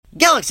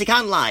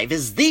GalaxyCon Live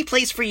is the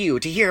place for you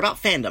to hear about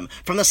fandom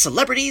from the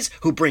celebrities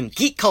who bring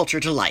geek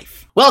culture to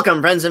life. Welcome,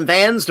 friends and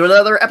fans, to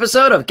another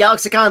episode of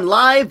GalaxyCon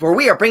Live, where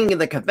we are bringing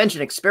the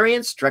convention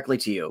experience directly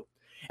to you.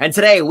 And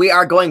today, we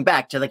are going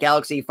back to the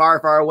galaxy far,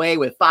 far away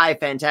with 5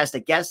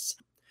 fantastic guests.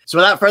 So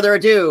without further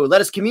ado,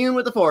 let us commune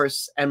with the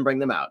Force and bring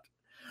them out.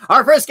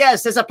 Our first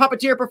guest is a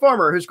puppeteer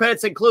performer whose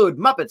credits include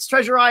Muppets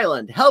Treasure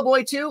Island,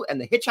 Hellboy 2, and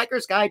The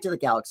Hitchhiker's Guide to the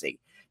Galaxy.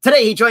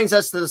 Today, he joins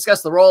us to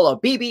discuss the role of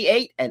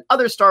BB-8 and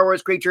other Star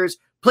Wars creatures.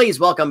 Please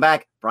welcome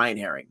back Brian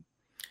Herring.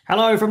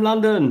 Hello from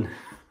London.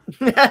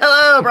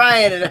 Hello,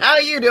 Brian. And how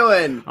are you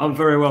doing? I'm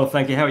very well,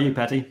 thank you. How are you,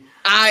 Patty?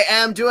 I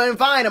am doing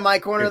fine in my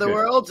corner of the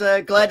world.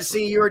 Glad to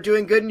see you are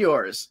doing good in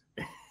yours.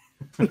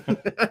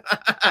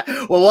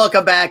 Well,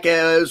 welcome back.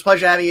 It was a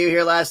pleasure having you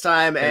here last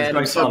time, and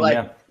I'm so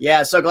glad.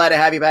 Yeah, so glad to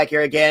have you back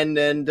here again.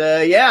 And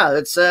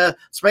let's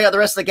bring out the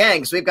rest of the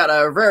gang. So we've got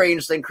a very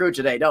interesting crew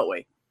today, don't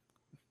we?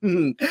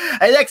 The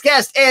next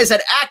guest is an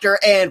actor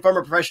and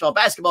former professional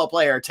basketball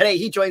player. Today,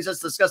 he joins us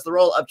to discuss the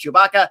role of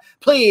Chewbacca.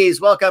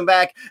 Please welcome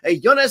back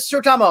Jonas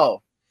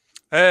Suotamo.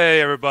 Hey,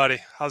 everybody.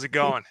 How's it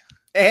going?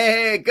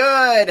 Hey,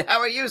 good. How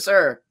are you,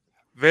 sir?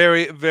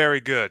 Very,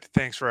 very good.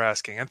 Thanks for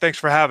asking. And thanks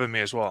for having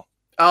me as well.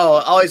 Oh,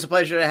 always a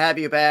pleasure to have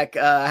you back.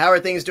 How are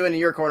things doing in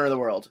your corner of the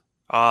world?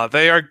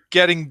 They are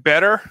getting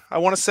better, I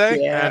want to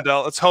say. Yeah. And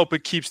let's hope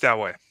it keeps that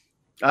way.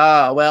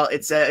 Oh, well,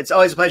 it's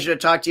always a pleasure to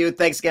talk to you.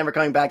 Thanks again for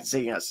coming back and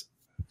seeing us.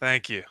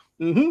 Thank you.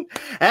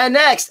 And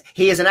next,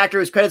 he is an actor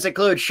whose credits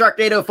include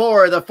Sharknado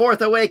 4, The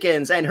Force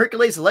Awakens, and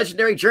Hercules'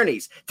 Legendary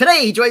Journeys.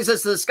 Today, he joins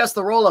us to discuss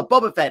the role of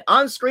Boba Fett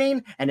on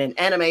screen and in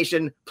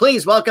animation.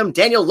 Please welcome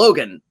Daniel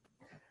Logan.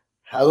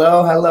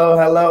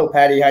 Hello,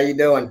 Patty. How you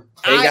doing?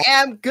 I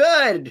am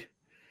good.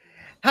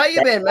 How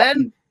you been,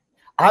 man?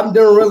 I'm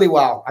doing really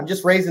well. I'm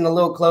just raising a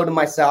little Clo to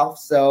myself,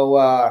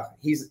 so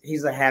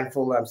he's a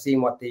handful. I'm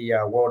seeing what the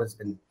world has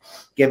been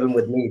given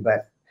with me,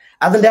 but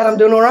other than that, I'm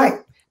doing all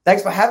right.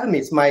 Thanks for having me.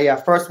 It's my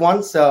first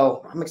one,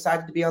 so I'm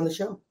excited to be on the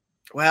show.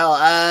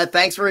 Well,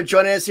 thanks for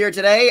joining us here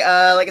today.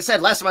 Like I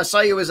said, last time I saw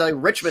you was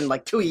Richmond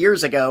like 2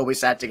 years ago. We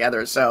sat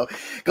together, so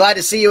glad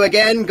to see you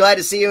again. Glad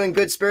to see you in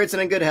good spirits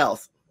and in good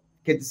health.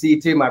 Good to see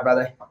you too, my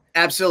brother.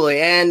 Absolutely.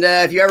 And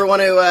if you ever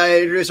want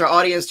to introduce our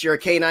audience to your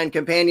canine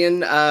companion,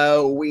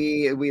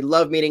 we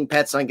love meeting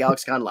pets on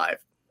GalaxyCon Live.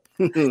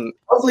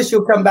 Hopefully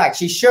she'll come back.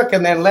 She shook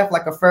and then left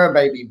like a fur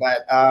baby,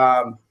 but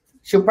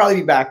she'll probably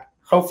be back,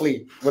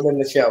 hopefully, within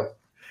the show.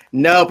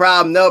 No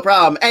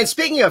problem. And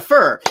speaking of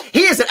fur,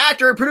 he is an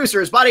actor and producer.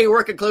 His body of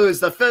work includes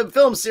the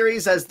film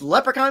series as the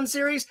Leprechaun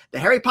series, the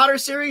Harry Potter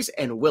series,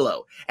 and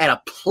Willow, and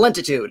a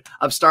plentitude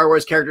of Star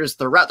Wars characters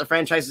throughout the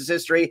franchise's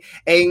history,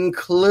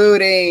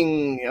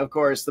 including, of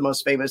course, the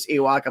most famous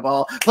Ewok of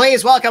all.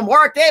 Please welcome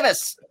Warwick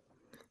Davis.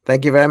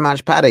 Thank you very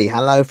much, Paddy.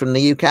 Hello from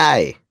the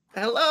UK.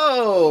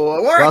 Hello,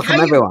 Warwick. Welcome,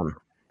 everyone.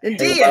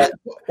 Indeed.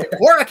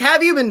 Warwick, how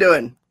have you been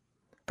doing?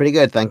 Pretty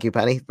good, thank you,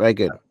 Paddy. Very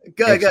good.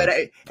 Good.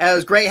 It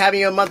was great having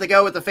you a month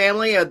ago with the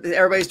family.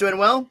 Everybody's doing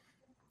well?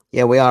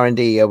 Yeah, we are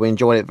indeed. We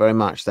enjoyed it very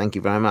much. Thank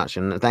you very much.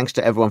 And thanks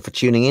to everyone for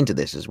tuning into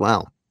this as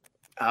well.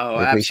 Oh,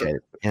 we appreciate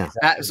it. Yeah.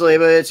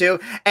 Absolutely, too.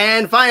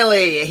 And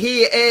finally,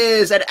 he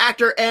is an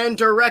actor and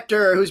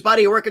director whose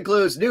body of work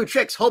includes New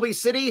Tricks, Holby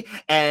City,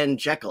 and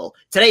Jekyll.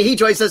 Today, he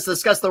joins us to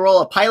discuss the role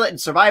of pilot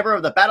and survivor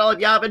of the Battle of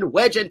Yavin,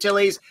 Wedge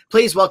Antilles.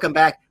 Please welcome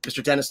back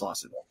Mr. Dennis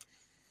Lawson.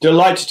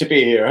 Delighted to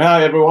be here.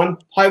 Hi, everyone.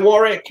 Hi,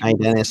 Warwick. Hi,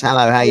 Dennis.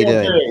 Hello. How you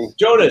doing?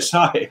 Jonas,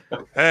 hi.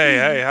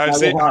 Hey. How's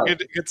it?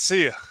 Good to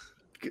see you.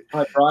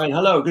 Hi, Brian.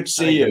 Hello. Good to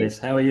see you. Dennis.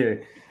 How are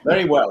you?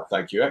 Very well,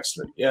 thank you.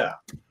 Excellent. Yeah.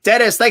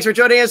 Dennis, thanks for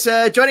joining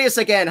us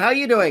again. How are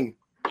you doing?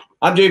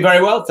 I'm doing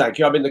very well, thank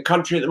you. I'm in the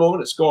country at the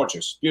moment. It's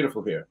gorgeous.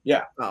 Beautiful here.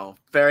 Yeah. Oh,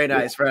 very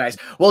nice. Very nice.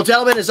 Well,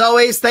 gentlemen, as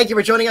always, thank you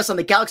for joining us on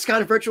the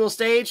GalaxyCon virtual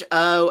stage.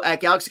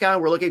 At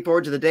GalaxyCon, we're looking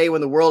forward to the day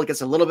when the world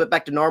gets a little bit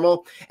back to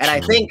normal. And I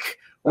think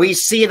we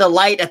see the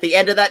light at the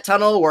end of that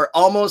tunnel. We're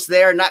almost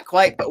there, not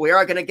quite, but we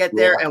are going to get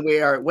there. And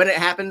when it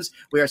happens,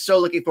 we are so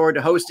looking forward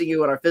to hosting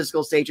you on our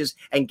physical stages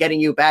and getting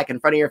you back in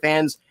front of your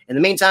fans. In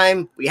the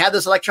meantime, we have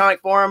this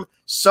electronic forum.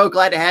 So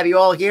glad to have you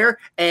all here.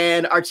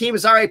 And our team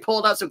has already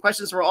pulled out some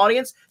questions from our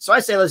audience. So I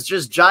say let's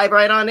just jive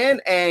right on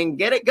in and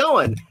get it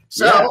going.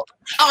 So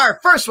Our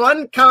first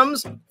one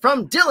comes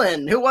from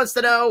Dylan, who wants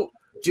to know,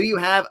 do you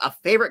have a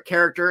favorite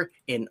character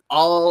in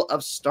all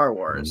of Star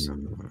Wars?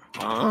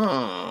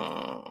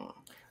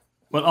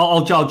 Well,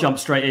 I'll jump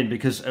straight in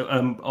because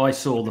I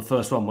saw the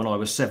first one when I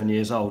was 7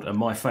 years old, and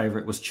my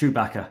favorite was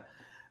Chewbacca,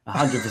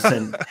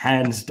 100%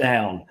 hands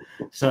down.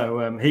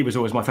 So he was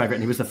always my favorite,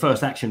 and he was the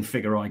first action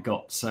figure I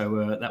got.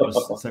 So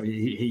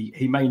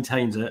he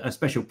maintains a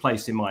special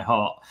place in my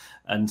heart,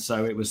 and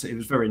so it was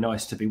very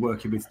nice to be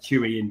working with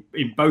Chewie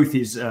in both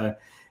his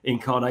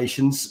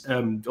incarnations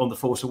on The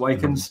Force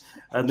Awakens,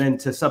 and then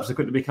to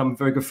subsequently become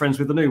very good friends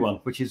with the new one,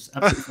 which is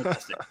absolutely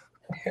fantastic.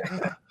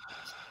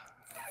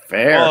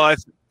 Fair. Well,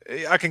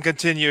 I can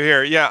continue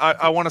here. Yeah,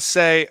 I want to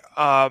say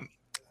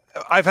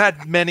I've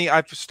had many.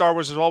 Star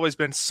Wars has always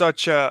been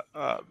such a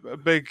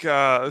big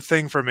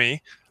thing for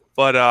me,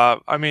 but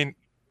I mean,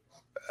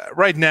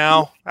 right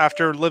now,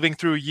 after living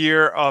through a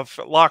year of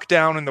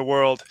lockdown in the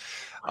world,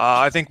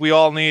 I think we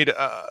all need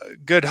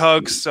good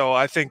hugs. So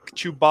I think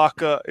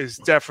Chewbacca is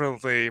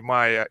definitely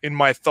in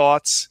my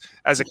thoughts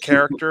as a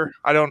character.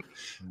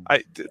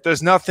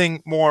 There's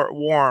nothing more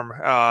warm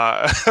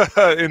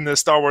in the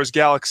Star Wars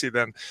galaxy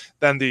than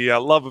the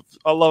love of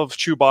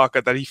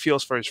Chewbacca that he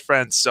feels for his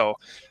friends. So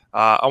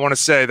I want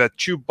to say that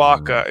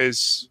Chewbacca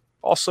is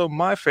also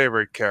my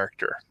favorite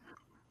character.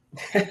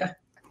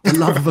 The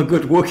love of a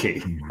good Wookiee.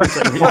 Is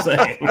that what you're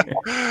saying?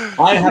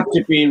 I have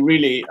to be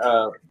really.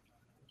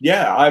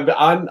 Yeah,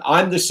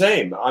 I'm the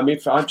same. I mean,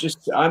 I'm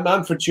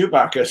for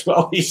Chewbacca as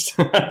well.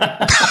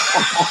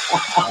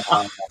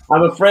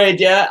 I'm afraid.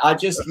 Yeah, I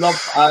just love.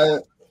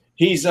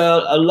 He's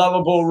a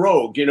lovable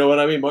rogue. You know what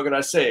I mean? What can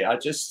I say? I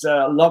just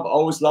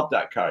always loved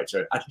that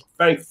character.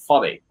 Very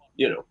funny.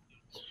 You know,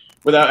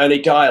 without any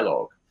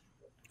dialogue.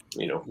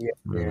 You know.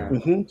 Yeah.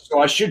 Mhm. So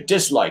I should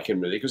dislike him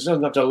really because he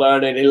doesn't have to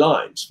learn any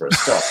lines for a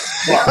start.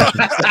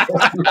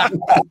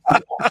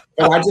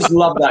 But I just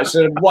love that. It's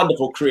a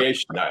wonderful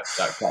creation. That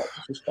character.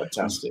 It's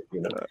fantastic.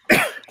 You know.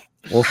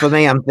 Well, for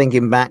me, I'm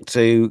thinking back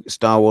to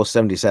Star Wars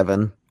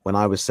 77 when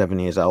I was 7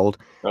 years old,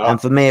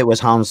 and for me, it was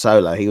Han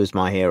Solo. He was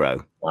my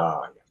hero.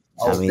 I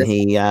mean,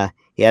 he had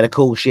a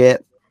cool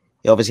ship.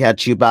 He obviously had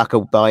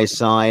Chewbacca by his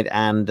side,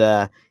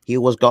 and he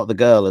always got the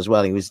girl as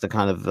well. He was the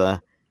kind of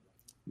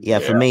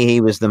for me,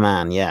 he was the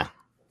man. Yeah.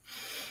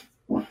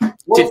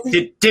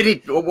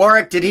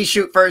 Warwick, did he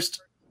shoot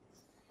first?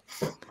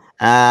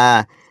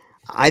 I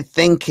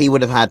think he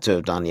would have had to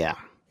have done. Yeah.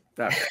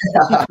 Okay.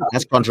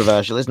 That's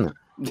controversial, isn't it?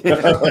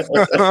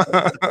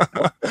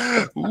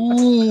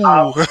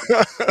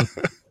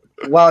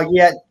 Well,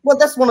 yeah. Well,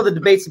 that's one of the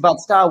debates about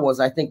Star Wars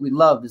I think we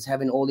loved is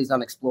having all these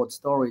unexplored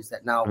stories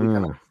that now we're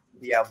going to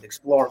be able to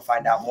explore and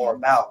find out more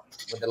about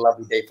with the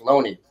lovely Dave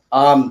Filoni.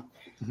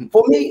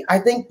 For me, I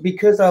think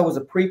because I was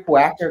a prequel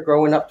actor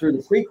growing up through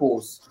the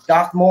prequels,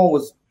 Darth Maul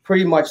was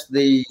pretty much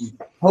the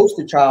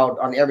poster child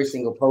on every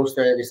single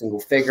poster, every single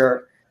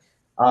figure.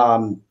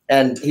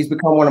 And he's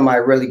become one of my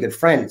really good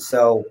friends.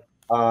 So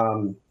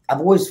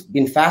I've always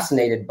been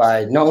fascinated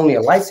by not only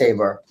a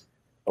lightsaber,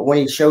 but when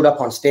he showed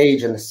up on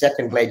stage and the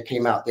second blade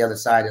came out the other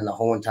side and the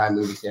whole entire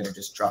movie theater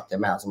just dropped their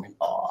mouths. I'm like,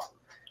 oh.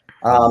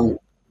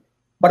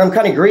 But I'm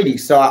kind of greedy,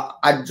 so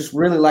I just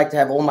really like to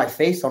have all my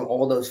face on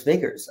all those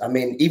figures. I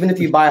mean, even if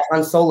you buy a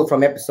Han Solo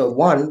from Episode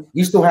 1,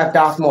 you still have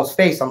Darth Maul's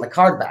face on the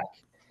card back.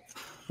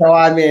 So,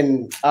 I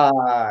mean,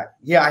 I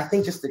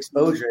think just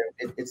exposure,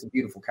 it's a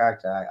beautiful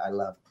character. I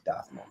love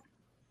Darth Maul.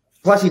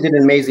 Plus, he did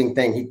an amazing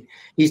thing.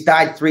 He's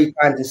died 3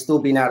 times and still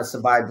been able to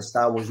survive the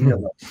Star Wars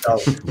universe. So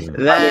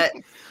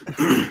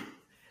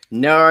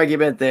no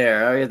argument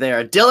there.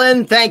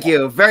 Dylan, thank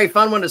you. Very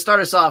fun one to start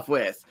us off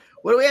with.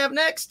 What do we have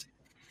next?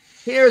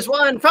 Here's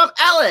one from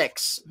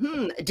Alex.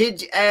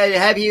 Did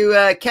have you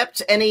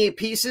kept any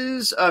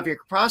pieces of your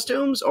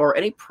costumes or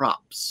any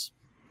props?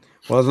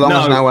 Well, as long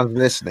as no one's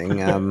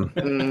listening,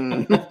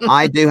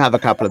 I do have a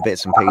couple of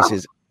bits and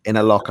pieces in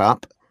a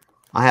lockup.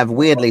 I have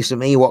weirdly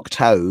some Ewok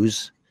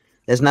toes.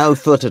 There's no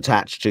foot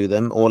attached to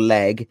them or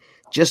leg,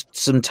 just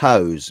some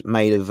toes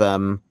made of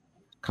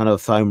kind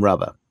of foam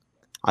rubber.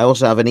 I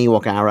also have an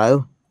Ewok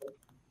arrow.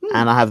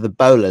 And I have the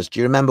bowlers.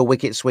 Do you remember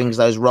Wicket swings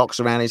those rocks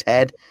around his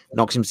head,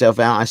 knocks himself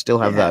out? I still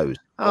have those.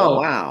 Oh,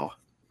 wow.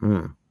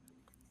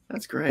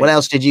 That's great. What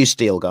else did you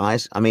steal,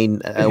 guys? I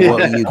mean,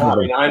 what are you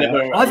doing?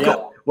 I've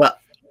got...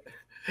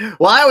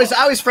 Well, I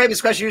always frame this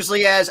question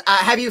usually as,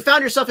 have you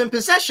found yourself in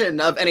possession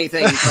of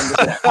anything from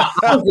the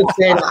I was just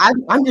saying,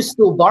 I'm just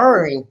still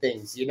borrowing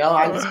things, you know?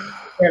 I just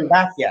haven't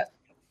back yet.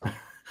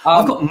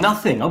 I've got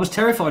nothing. I was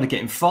terrified of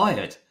getting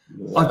fired.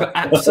 I've got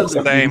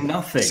absolutely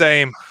nothing.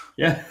 Same.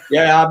 Yeah,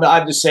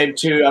 I'm the same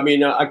too. I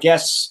mean, I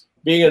guess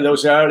being in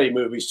those early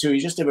movies too, you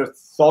just never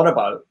thought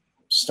about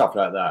stuff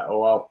like that.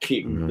 Oh, I'll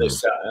keep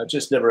this. It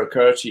just never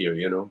occurred to you,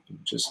 you know.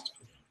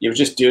 You were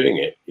just doing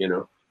it, you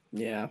know.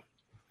 Yeah.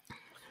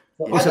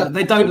 So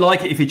they don't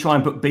like it if you try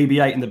and put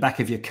BB-8 in the back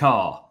of your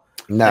car.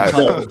 No.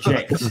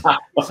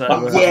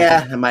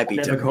 Yeah, it might be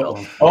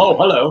difficult. Oh,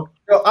 hello.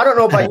 So, I don't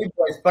know about you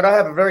boys, but I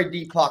have a very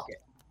deep pocket.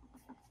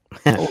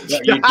 Oh, yeah,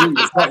 you do.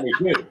 You certainly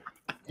do.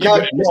 You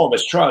got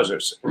enormous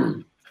trousers.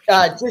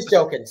 Just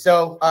joking.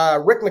 So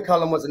Rick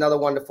McCullum was another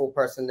wonderful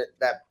person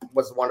that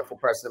was a wonderful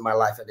person in my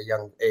life at a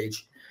young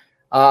age.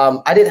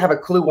 I didn't have a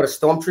clue what a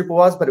stormtrooper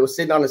was, but it was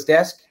sitting on his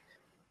desk.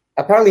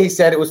 Apparently, he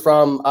said it was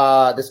from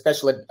the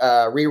special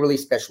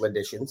re-release special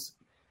editions.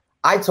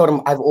 I told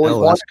him I've always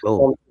wanted a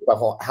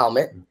stormtrooper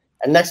helmet,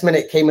 and next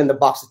minute it came in the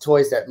box of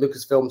toys that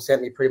Lucasfilm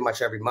sent me pretty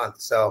much every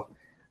month. So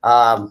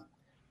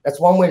that's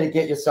one way to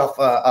get yourself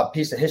a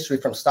piece of history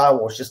from Star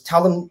Wars. Just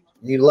tell them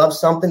you love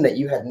something that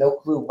you had no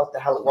clue what the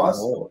hell it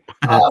was.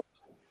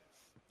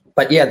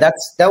 But yeah, that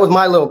was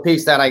my little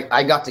piece that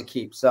I got to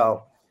keep.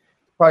 So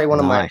probably one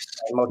of my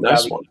most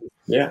valuable.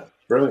 Yeah,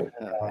 brilliant.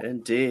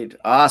 Indeed.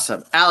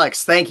 Awesome.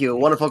 Alex, thank you.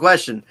 Wonderful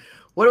question.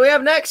 What do we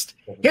have next?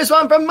 Here's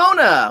one from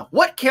Mona.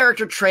 What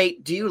character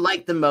trait do you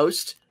like the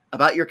most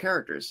about your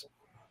characters?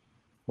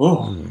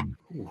 Oh,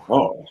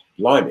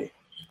 blimey.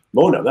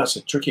 Mona, that's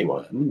a tricky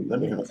one. Let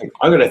me have a think.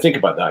 I'm going to think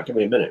about that. Give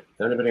me a minute.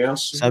 Anybody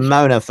else? So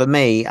Mona, for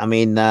me, I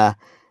mean, there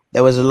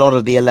was a lot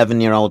of the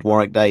 11-year-old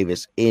Warwick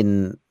Davis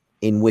in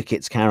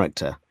Wicket's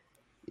character.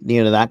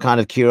 You know, that kind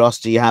of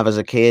curiosity you have as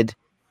a kid,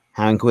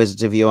 how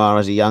inquisitive you are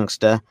as a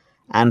youngster.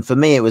 And for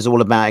me, it was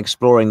all about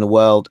exploring the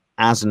world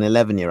as an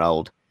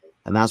 11-year-old.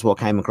 And that's what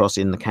came across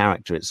in the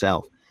character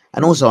itself.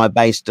 And also, I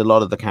based a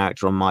lot of the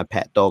character on my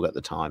pet dog at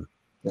the time.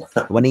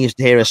 When he used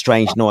to hear a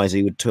strange noise,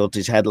 he would tilt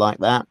his head like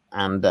that.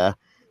 And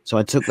so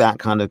I took that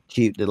kind of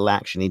cute little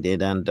action he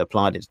did and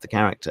applied it to the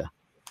character.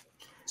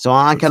 So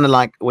I kind of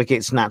like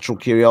Wicket's natural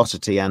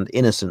curiosity and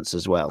innocence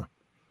as well.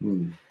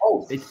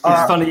 Oh, It's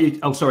funny.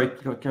 Sorry.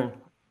 Go on.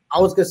 I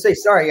was gonna say,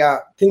 sorry.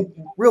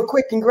 Real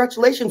quick,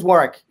 congratulations,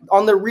 Warwick,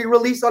 on the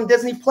re-release on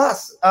Disney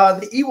Plus.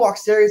 The Ewok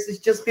series has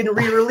just been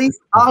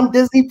re-released on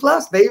Disney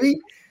Plus, baby.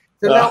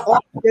 So now all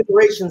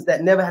generations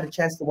that never had a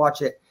chance to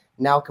watch it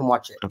now can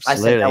watch it.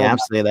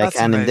 Absolutely, they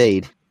can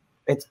indeed.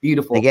 It's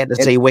beautiful. They get to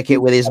see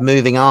Wicket with his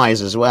moving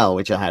eyes as well,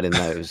 which I had in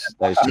those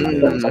two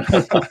movies.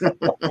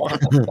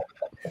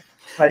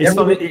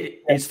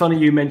 It's funny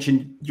you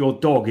mentioned your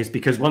dog, is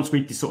because once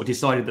we sort of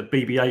decided that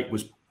BB-8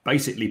 was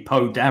basically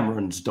Poe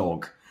Dameron's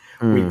dog,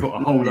 we put a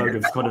whole load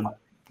of kind of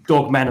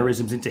dog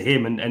mannerisms into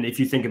him. And if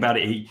you think about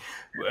it, he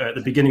at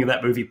the beginning of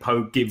that movie,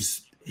 Poe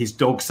gives his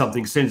dog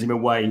something, sends him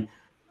away.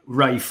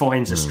 Ray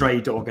finds a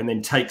stray dog and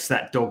then takes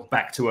that dog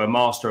back to her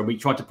master. And we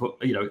tried to put,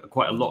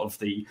 quite a lot of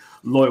the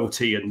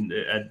loyalty and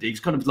he's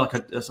kind of like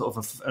a sort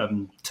of a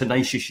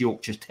tenacious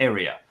Yorkshire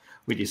Terrier.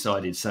 We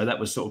decided, so that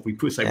was sort of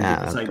the same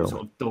cool.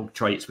 sort of dog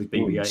traits with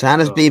BB-8. So how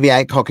does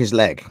BB-8 cock his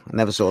leg? I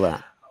never saw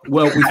that.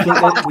 Well,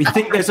 we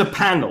think there's a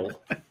panel.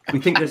 We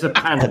think there's a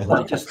panel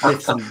that just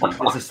lifts and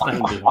there's a stain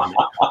behind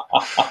it.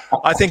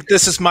 I think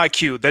this is my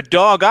cue. The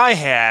dog I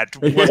had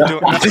was doing.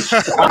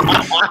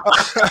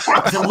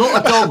 There's a lot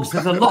of dogs.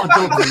 There's a lot of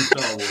dogs in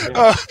Star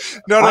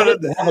Wars. No. I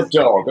didn't have a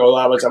dog, although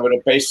I'm going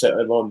to base it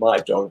on my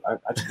dog. I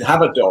didn't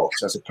have a dog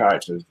as a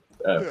character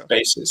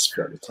basis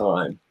for the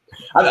time.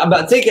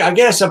 I'm thinking, I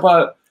guess,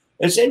 about,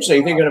 it's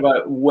interesting thinking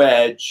about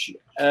Wedge.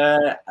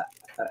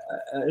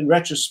 In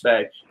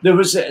retrospect,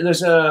 there's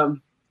a,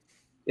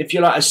 if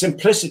you like, a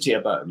simplicity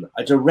about him,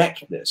 a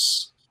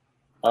directness.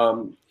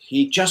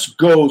 He just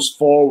goes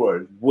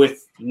forward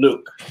with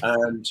Luke,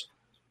 and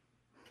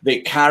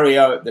they carry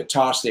out the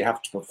task they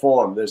have to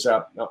perform.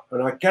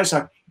 And I guess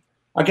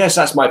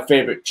that's my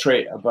favorite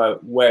trait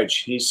about Wedge.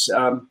 He's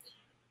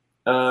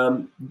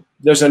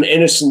there's an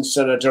innocence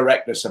and a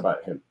directness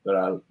about him that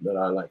I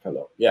like a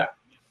lot. Yeah.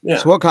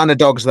 So what kind of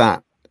dog's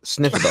that?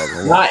 Sniffer dog?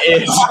 That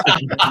is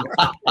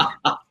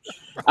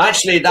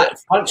actually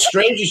that's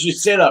strange you should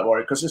say that,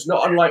 Warwick, because it's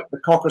not unlike the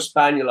Cocker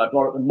Spaniel I've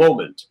got at the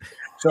moment.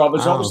 So I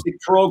was obviously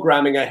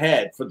programming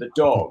ahead for the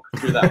dog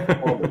through that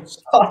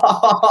performance.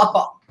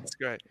 That's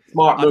great.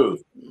 Smart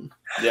move.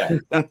 Yeah,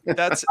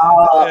 that's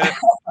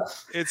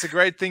it's a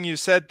great thing you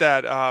said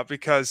that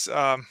because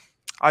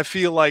I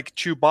feel like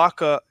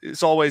Chewbacca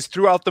is always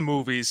throughout the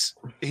movies,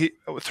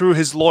 through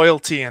his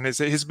loyalty and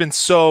he's been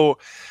so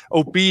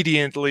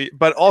obediently,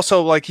 but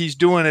also like he's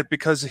doing it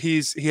because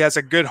he has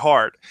a good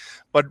heart.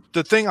 But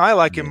the thing I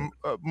like him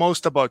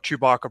most about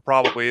Chewbacca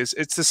probably is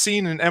it's the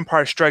scene in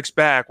Empire Strikes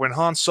Back when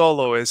Han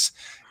Solo is,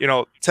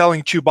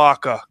 telling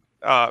Chewbacca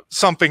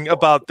something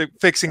about the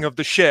fixing of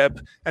the ship,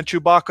 and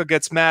Chewbacca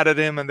gets mad at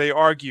him and they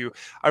argue.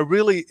 I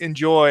really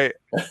enjoy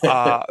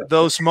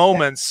those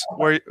moments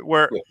where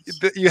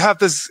you have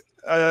this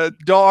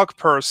dog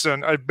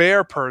person, a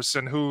bear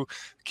person who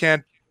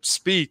can't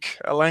speak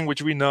a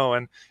language we know,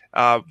 and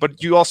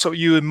but you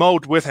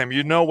emote with him.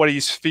 You know what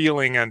he's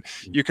feeling, and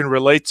you can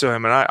relate to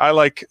him. And I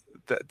like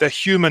the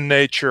human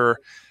nature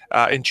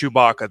in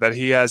Chewbacca, that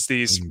he has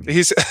these.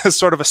 He's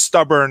sort of a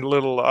stubborn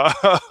little.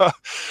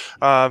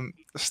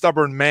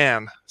 Stubborn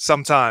man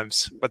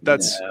sometimes, but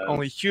that's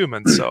only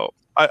human. So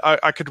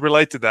I could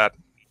relate to that.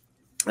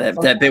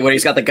 That bit where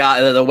he's got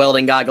the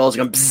welding goggles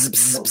going, bzz,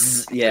 bzz,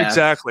 bzz. Yeah,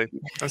 exactly.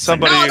 And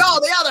somebody,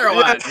 the other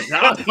one.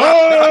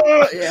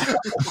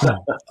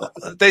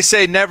 They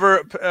say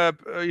never,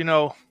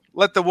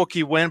 let the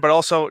Wookiee win, but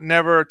also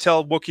never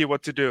tell Wookiee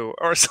what to do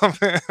or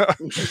something.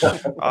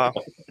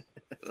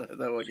 The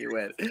Wookiee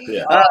win.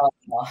 Yeah.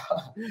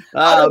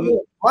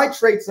 My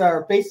traits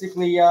are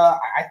basically, I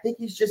think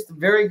he's just a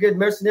very good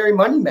mercenary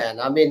money man.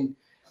 I mean,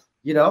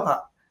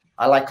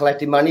 I like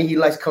collecting money. He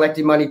likes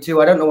collecting money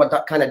too. I don't know what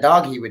kind of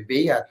dog he would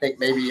be. I think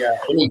maybe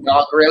any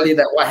dog really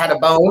that had a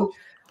bone.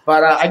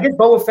 But I guess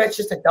Boba Fett's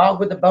just a dog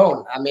with a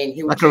bone. I mean,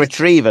 he was like a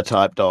retriever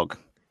type dog,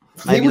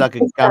 maybe like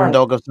a gun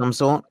dog of some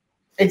sort.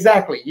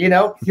 Exactly.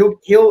 He'll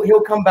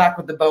come back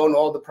with the bone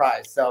or the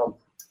prize. So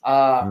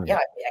I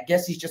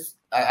guess he's just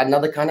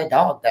another kind of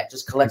dog that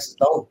just collects his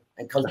bone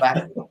and comes back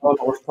with the bone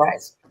or his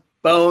prize.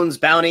 Bones,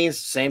 bounties,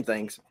 same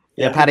things.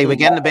 Yeah, Paddy, we're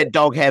getting a bit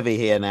dog heavy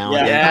here now.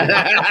 Yeah.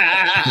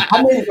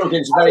 I mean,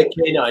 it's a very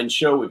canine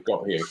show we've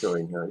got here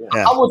going here.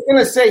 Yeah. I was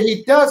gonna say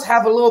he does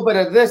have a little bit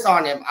of this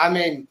on him. I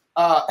mean,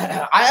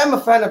 I am a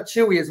fan of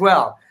Chewie as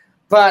well,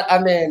 but I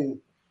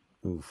mean,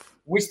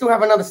 we still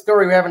have another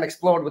story we haven't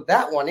explored with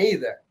that one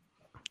either.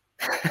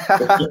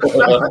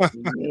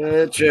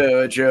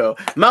 True.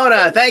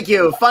 Mona, thank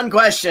you. Fun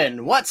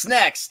question. What's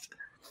next?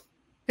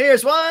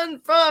 Here's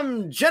one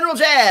from General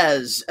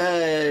Jazz.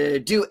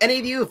 Do any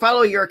of you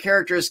follow your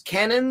character's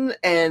canon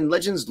and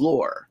Legends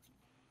lore?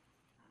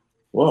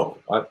 Whoa.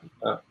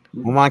 Well,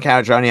 my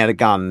character only had a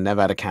gun,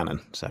 never had a cannon.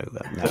 So,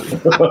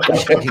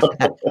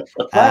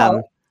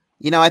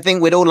 no. I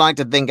think we'd all like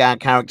to think our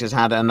characters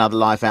had another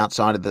life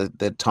outside of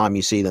the time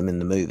you see them in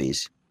the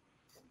movies.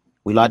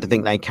 We like to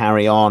think they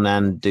carry on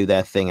and do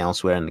their thing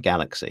elsewhere in the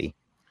galaxy.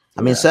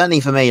 I mean, certainly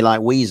for me,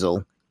 like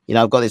Weasel,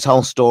 I've got this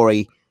whole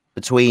story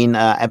between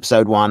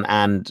episode 1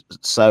 and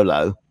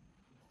Solo.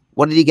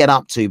 What did he get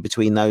up to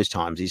between those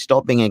times? He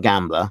stopped being a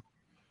gambler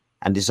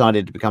and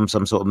decided to become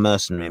some sort of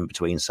mercenary in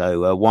between.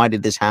 So why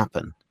did this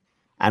happen?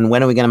 And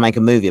when are we going to make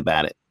a movie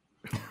about it?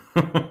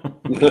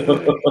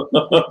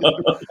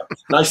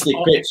 Nicely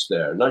pitched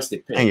there. Nicely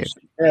pitched.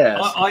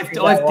 Yes. I've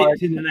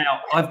dipped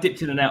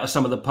in and out of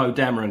some of the Poe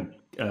Dameron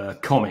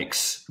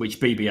comics, which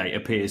BB-8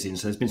 appears in.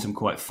 So there's been some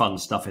quite fun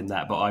stuff in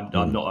that. But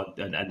I'm not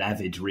an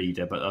avid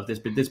reader. But there's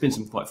been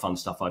some quite fun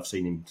stuff I've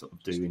seen him sort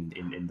of do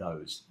in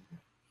those.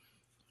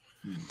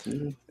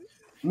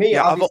 Me,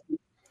 Go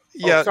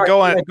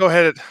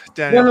ahead,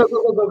 Daniel. No,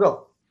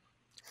 go.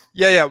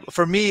 Yeah.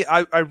 For me,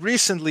 I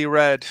recently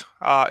read.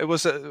 It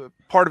was a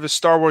part of a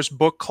Star Wars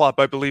book club,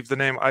 I believe the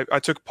name. I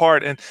took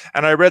part in,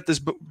 and I read this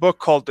book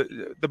called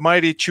 "The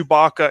Mighty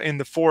Chewbacca in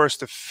the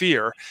Forest of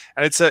Fear,"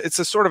 and it's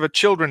a sort of a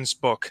children's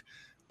book,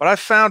 but I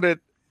found it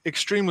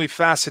extremely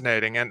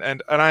fascinating,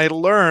 and I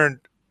learned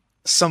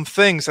some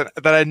things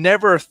that I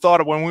never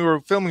thought of when we were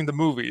filming the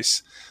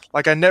movies.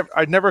 Like I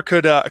never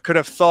could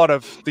have thought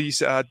of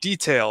these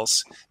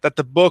details that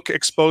the book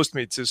exposed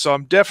me to. So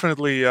I'm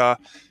definitely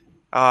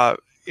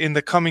in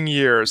the coming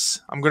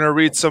years, I'm going to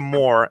read some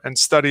more and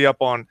study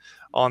up on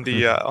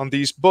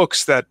these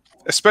books, that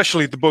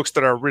especially the books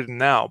that are written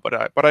now.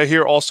 But I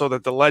hear also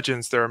that the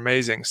legends, they're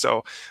amazing.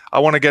 So I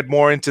want to get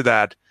more into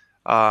that.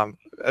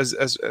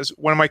 As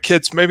when my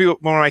kids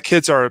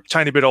are a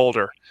tiny bit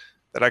older,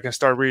 that I can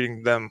start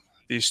reading them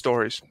these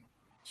stories.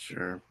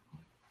 Sure,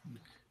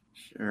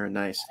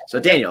 nice. So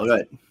Daniel, go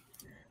ahead.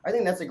 I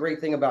think that's a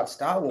great thing about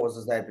Star Wars,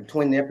 is that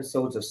between the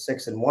episodes of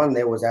 6 and 1,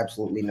 there was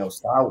absolutely no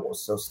Star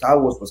Wars. So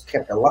Star Wars was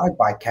kept alive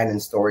by canon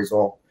stories,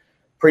 or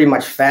pretty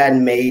much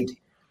fan-made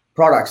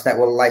products that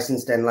were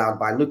licensed and allowed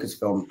by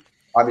Lucasfilm.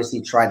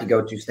 Obviously tried to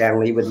go to Stan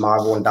Lee with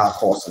Marvel and Dark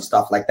Horse and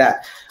stuff like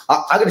that.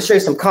 I'm going to show you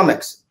some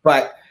comics,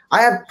 but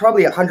I have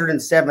probably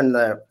 107,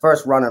 the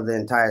first run of the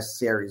entire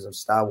series of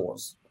Star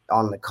Wars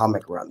on the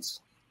comic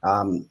runs.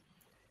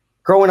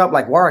 Growing up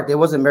like Warwick, there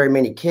wasn't very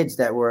many kids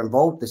that were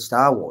involved in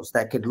Star Wars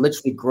that could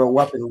literally grow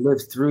up and live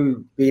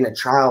through being a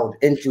child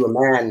into a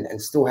man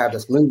and still have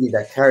this movie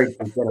that carried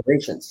for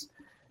generations.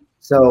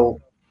 So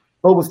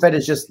Boba Fett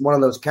is just one of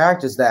those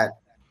characters that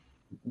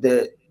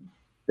the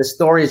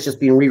story has just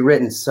been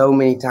rewritten so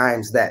many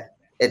times that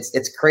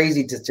it's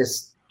crazy to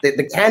just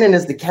the canon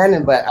is the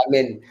canon, but I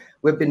mean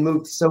we've been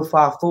moved so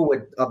far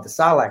forward of the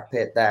Sarlacc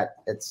pit that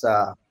it's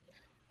a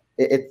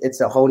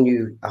whole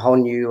new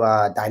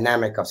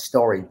dynamic of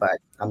story. But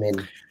I mean,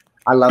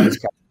 I love this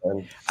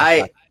character.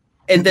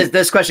 And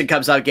this question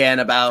comes out again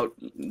about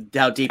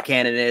how deep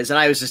canon is, and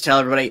I always just tell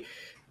everybody,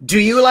 do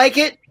you like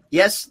it?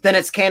 Yes, then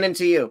it's canon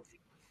to you.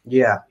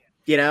 Yeah.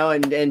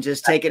 And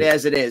just take it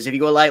as it is. If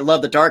you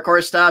love the Dark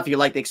Horse stuff, you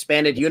like the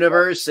expanded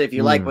universe, if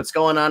you like what's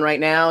going on right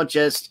now,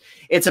 it's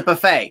a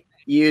buffet.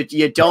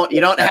 You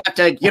don't have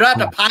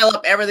to pile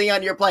up everything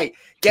on your plate.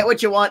 Get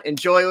what you want,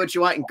 enjoy what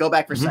you want, and go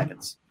back for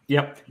seconds.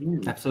 Yep,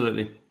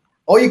 absolutely.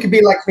 Or you could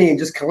be like me and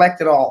just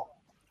collect it all.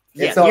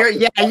 You're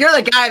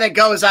the guy that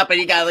goes up and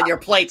you got your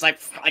plates like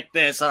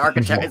this.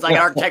 It's like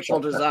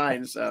architectural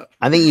design. So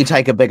I think you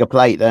take a bigger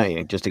plate, don't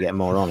you, just to get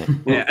more on it?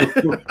 Yeah. I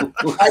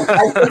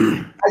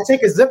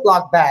take a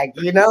Ziploc bag.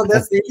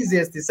 That's the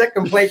easiest. The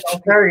second plate I'll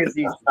carry is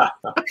easy.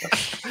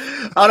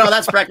 Oh no,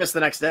 that's breakfast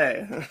the next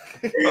day.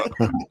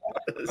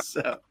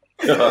 So.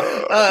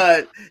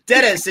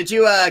 Dennis, did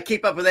you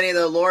keep up with any of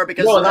the lore?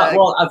 Because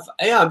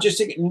I'm just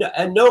thinking.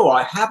 No,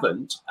 I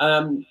haven't.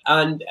 And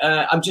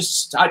I'm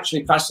just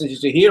actually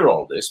fascinated to hear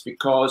all this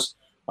because.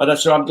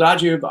 So I'm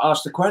glad you've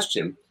asked the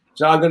question.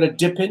 So I'm going to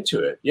dip into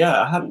it.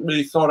 Yeah, I hadn't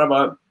really thought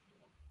about.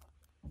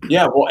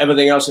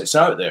 Everything else that's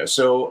out there.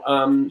 So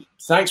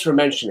thanks for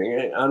mentioning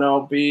it, and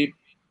I'll be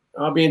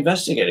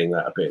investigating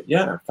that a bit.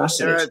 Yeah,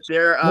 fascinating.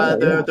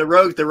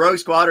 The Rogue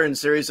Squadron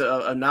series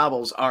of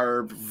novels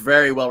are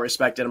very well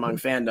respected among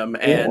fandom,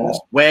 and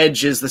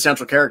Wedge is the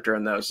central character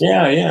in those.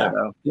 I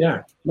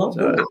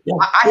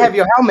have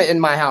your helmet in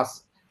my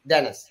house,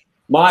 Dennis.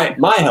 My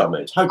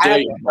helmet? How dare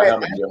you have my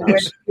helmet in your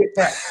house?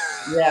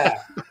 Yeah,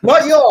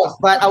 not yours,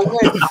 but I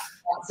win.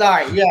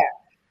 Sorry, yeah,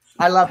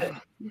 I love it.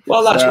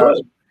 Well, that's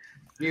great.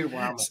 Beautiful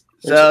helmet.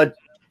 So,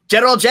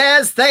 General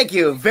Jazz, thank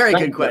you. Very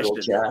good question.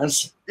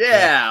 Jazz.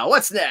 Yeah,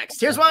 what's next?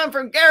 Here's one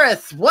from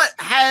Gareth. Who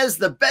has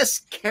the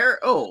best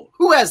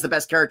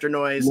character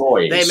noise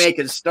they make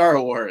in Star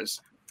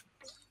Wars?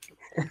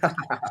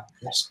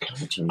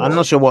 I'm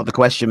not sure what the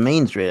question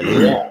means,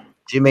 really. Yeah.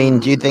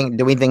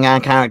 Do we think our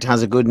character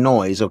has a good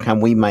noise, or can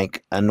we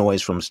make a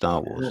noise from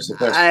Star Wars?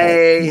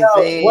 I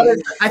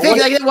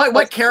think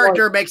what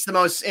character makes the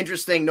most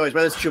interesting noise?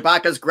 Whether it's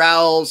Chewbacca's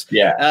growls,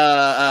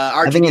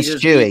 I think it's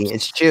Chewie.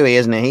 It's Chewie,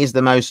 isn't it? He's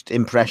the most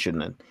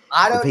impression.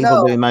 I don't people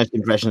know. doing most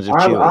impressions of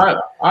Chewie.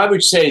 I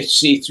would say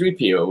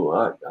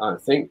C-3PO. I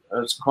think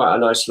there's quite a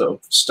nice little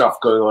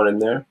stuff going on in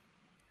there.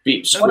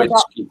 Beep, squid,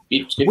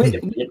 beep,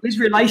 with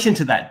relation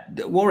to that,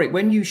 Warwick,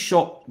 when you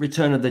shot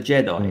Return of the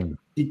Jedi,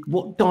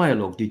 what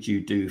dialogue did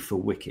you do for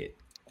Wicket?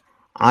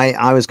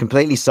 I was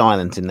completely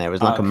silent in there. It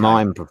was like a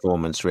mime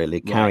performance, really.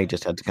 Right. Carrie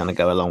just had to kind of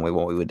go along with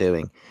what we were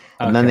doing.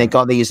 And then they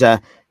got these, I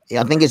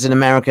think it's an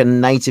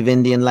American native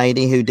Indian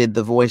lady who did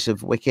the voice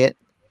of Wicket.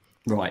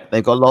 Right.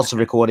 They've got lots of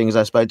recordings.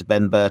 I spoke to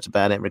Ben Burt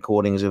about it,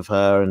 recordings of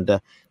her, and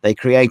they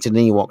created an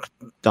Ewok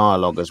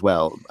dialogue as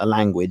well, a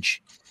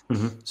language.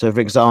 So,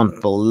 for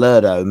example,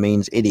 Lurdo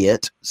means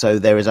idiot. So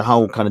there is a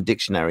whole kind of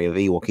dictionary of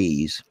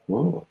Ewokese.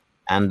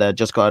 And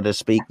just got to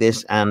speak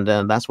this, and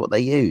that's what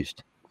they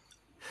used.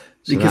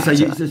 So because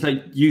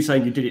you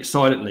saying you did it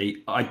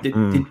silently,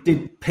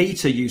 did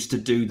Peter used to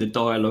do the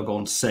dialogue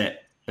on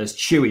set as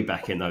Chewie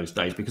back in those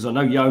days? Because I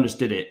know Jonas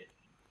did it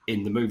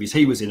in the movies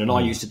he was in, and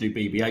I used to do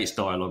BB-8's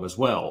dialogue as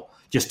well,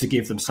 just to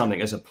give them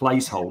something as a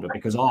placeholder,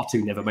 because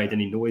R2 never made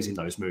any noise in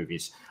those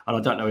movies. And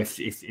I don't know if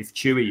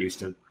Chewie used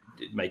to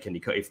make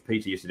any, if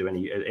Peter used to do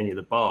any of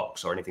the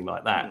barks or anything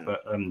like that,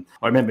 but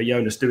I remember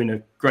Jonas doing a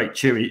great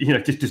Chewie,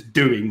 just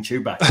doing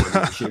Chewbacca when he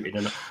was shooting,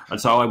 and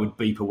so I would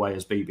beep away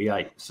as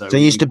BB-8. So you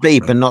used to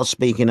beep and not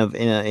speak in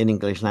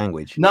English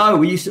language. No,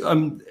 we used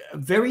to.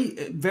 Very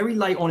very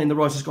late on in The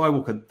Rise of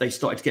Skywalker, they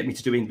started to get me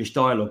to do English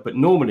dialogue, but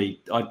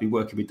normally I'd be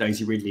working with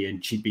Daisy Ridley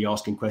and she'd be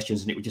asking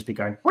questions and it would just be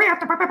going,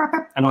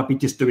 and I'd be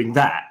just doing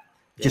that.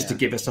 Just to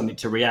give us something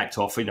to react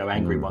off,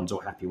 angry ones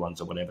or happy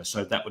ones or whatever.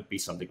 So that would be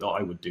something that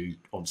I would do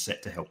on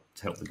set to help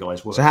the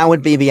guys work. So how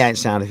would BB-8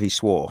 sound if he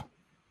swore?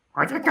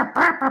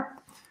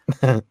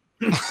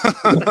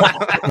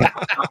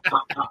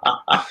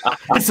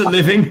 It's a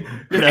living,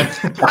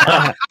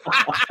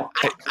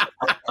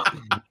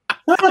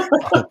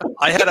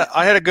 I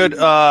had a good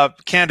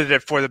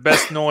candidate for the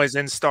best noise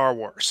in Star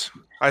Wars.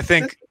 I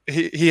think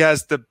he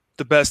has the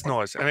best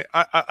noise. I mean,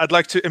 I'd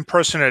like to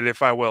impersonate it,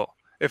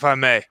 if I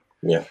may.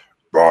 Yeah.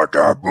 Who's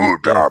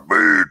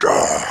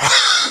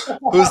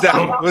that?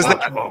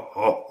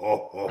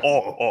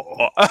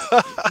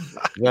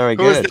 Very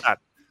good. Who's that?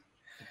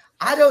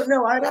 I don't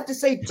know. I'd have to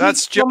say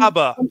that's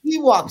Jabba.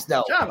 Ewoks,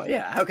 though. Jabba,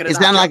 yeah. How could it It's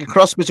sound like a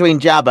cross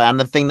between Jabba and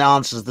the thing that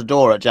answers the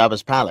door at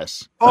Jabba's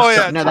palace. Oh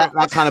yeah,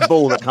 that kind of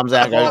ball that comes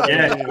out. And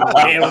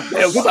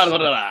goes,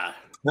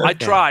 I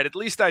tried. At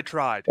least I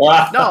tried.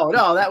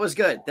 No, that was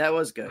good. That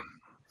was good.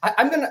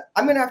 I'm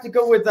gonna have to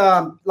go with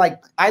like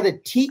either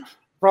Teak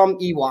from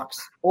Ewoks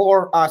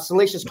or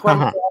Salacious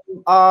Crumb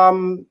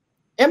from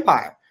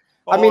Empire.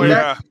 I mean,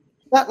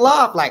 that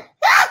laugh, like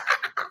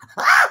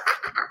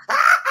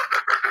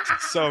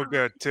so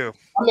good too.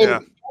 I mean,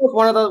 that was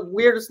one of the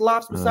weirdest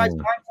laughs besides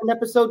mine from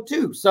episode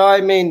 2. So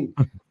I mean,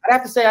 I'd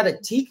have to say either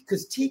Teak,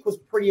 because Teak was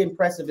pretty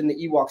impressive in the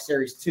Ewok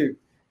series too.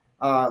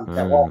 That we'll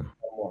know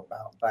more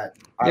about. But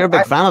you're a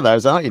big fan of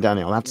those, aren't you,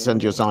 Daniel? I'll have to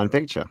send you a signed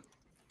picture.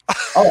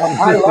 Oh,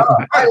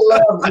 I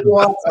love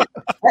Ewoks.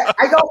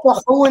 I got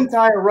the whole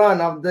entire run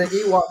of the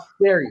Ewok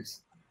series.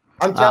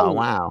 I'm telling you.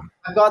 Wow.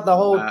 I got the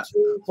whole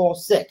 2, 4,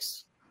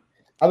 6.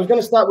 I was going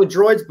to start with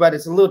droids, but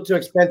it's a little too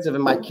expensive,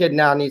 and my kid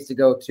now needs to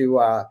go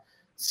to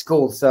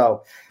school,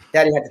 so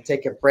Daddy had to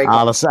take a break.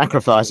 The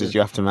sacrifices you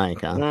have to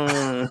make,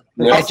 huh?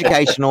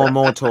 Education or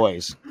more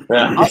toys.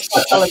 I'll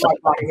start telling my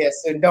body here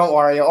soon. Don't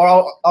worry,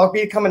 or I'll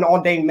become an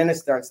ordained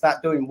minister and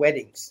start doing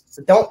weddings.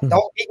 So don't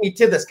beat me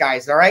to this,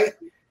 guys. All right?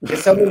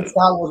 There's so many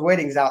Star Wars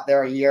weddings out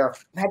there a year.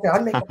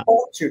 I'd make a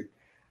fortune.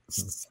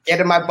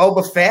 Get in my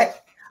Boba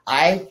Fett.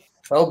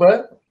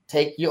 Boba,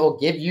 take you or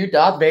give you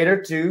Darth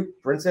Vader to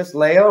Princess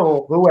Leia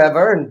or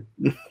whoever, and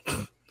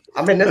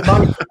I'm in this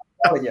money. I'm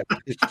telling you.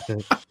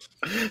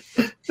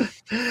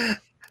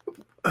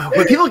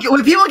 When people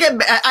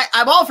get,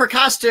 I'm all for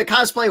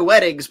cosplay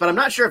weddings, but I'm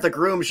not sure if the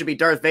groom should be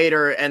Darth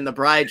Vader and the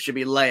bride should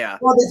be Leia.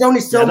 Well, there's only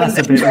so many.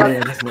 That's a bit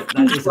weird, isn't it?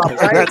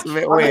 That's a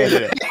bit weird,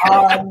 isn't it?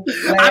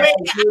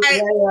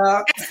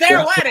 It's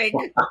their wedding.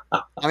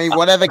 I mean,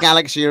 whatever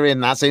galaxy you're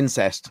in, that's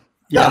incest.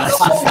 Yeah. It's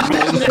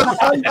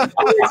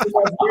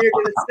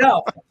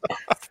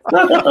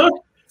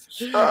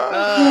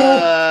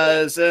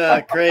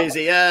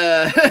crazy.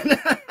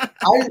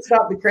 I didn't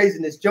stop the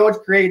craziness. George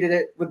created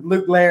it with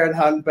Luke, Leia, and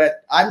Han,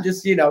 but I'm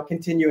just,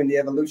 continuing the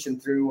evolution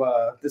through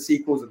the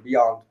sequels and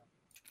beyond.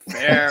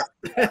 Fair.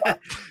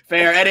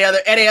 Fair.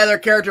 Any other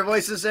character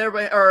voices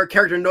everybody, or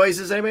character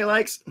noises anybody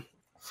likes?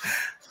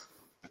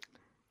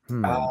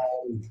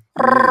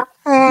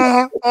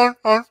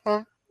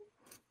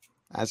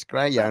 That's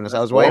great, Jonas. I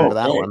was waiting for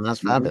that one.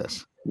 That's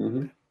fabulous.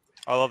 Mm-hmm.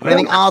 I love that. I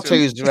think R2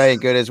 is very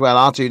good as well.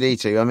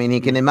 R2D2. I mean, he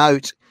can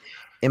emote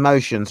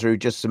emotion through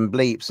just some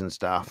bleeps and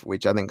stuff,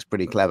 which I think is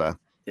pretty clever.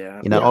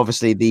 Yeah.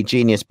 Obviously the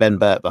genius Ben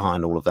Burt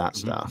behind all of that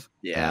stuff.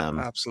 Yeah.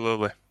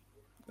 Absolutely.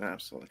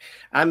 Absolutely.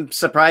 I'm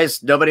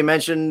surprised nobody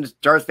mentioned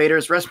Darth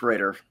Vader's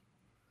respirator.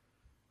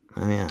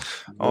 Oh yeah.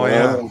 Oh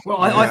yeah.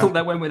 Well, I thought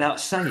that went without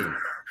saying.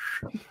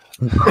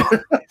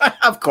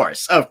 Of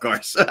course.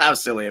 How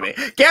silly of me.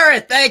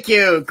 Garrett, thank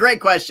you. Great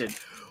question.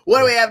 What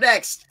do we have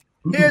next?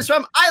 Here's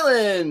from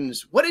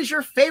Islands. What is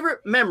your favorite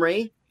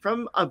memory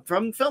from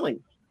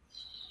filming?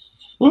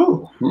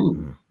 Ooh.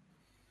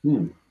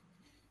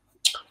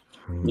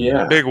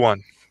 Yeah. Big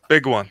one.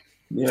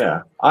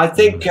 Yeah. I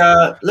think,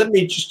 let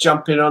me just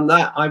jump in on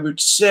that. I would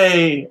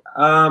say,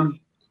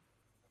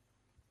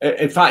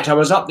 in fact, I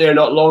was up there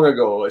not long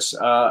ago. It was,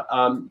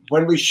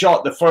 when we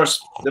shot the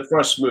first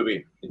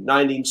movie in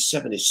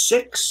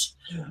 1976.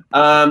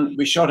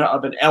 We shot it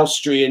up in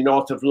Elstree in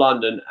north of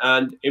London,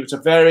 and it was a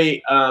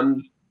very,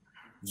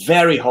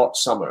 very hot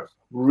summer,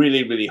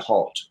 really, really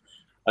hot.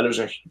 And there was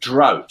a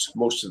drought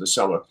most of the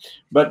summer.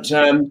 But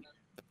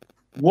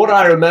what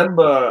I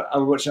remember,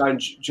 and which I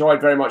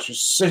enjoyed very much, was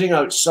sitting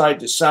outside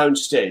the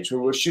soundstage where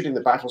we were shooting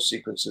the battle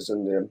sequences,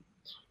 and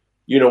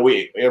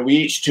we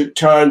each took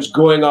turns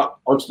going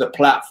up onto the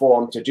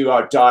platform to do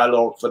our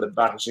dialogue for the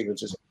battle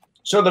sequences.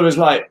 So there was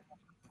like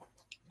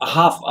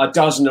half a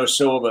dozen or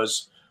so of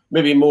us,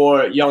 maybe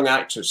more, young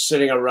actors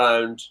sitting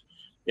around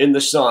in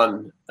the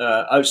sun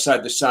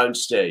outside the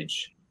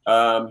soundstage,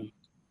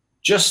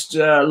 just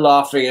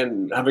laughing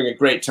and having a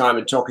great time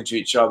and talking to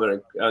each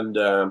other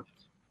and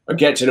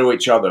get to know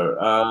each other.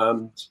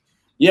 And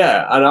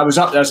I was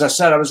up there, as I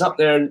said,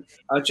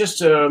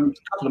 just a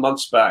couple of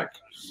months back,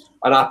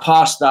 and I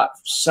passed that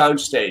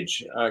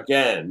soundstage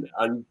again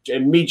and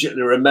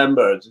immediately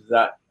remembered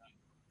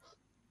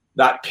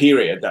that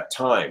period, that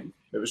time.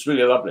 It was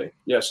really lovely.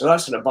 Yeah, so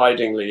that's an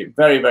abidingly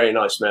very, very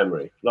nice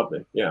memory.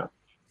 Lovely. Yeah.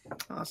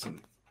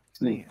 Awesome.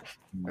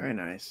 Very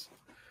nice.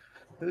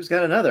 Who's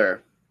got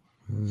another?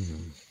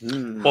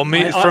 Well,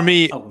 for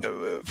me,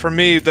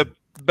 the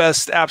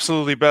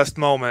absolutely best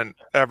moment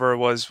ever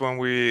was when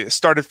we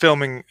started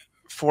filming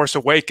Force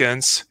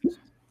Awakens,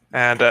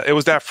 and it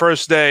was that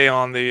first day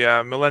on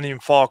the Millennium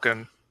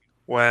Falcon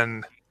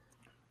when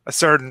I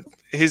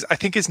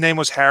think his name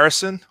was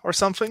Harrison or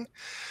something.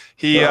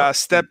 He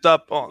stepped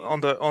up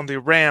on the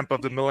ramp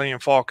of the Millennium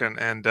Falcon,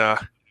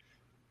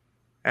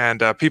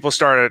 and people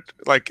started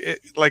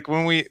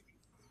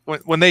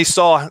when they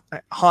saw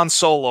Han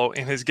Solo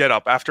in his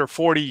getup after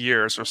 40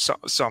 years or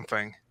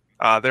something.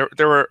 There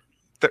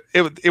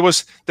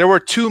were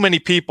too many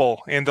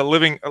people in the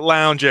living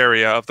lounge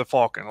area of the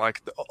Falcon.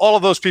 Like all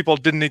of those people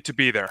didn't need to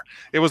be there.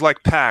 It was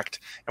like packed.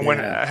 And when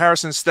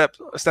Harrison stepped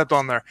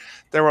on there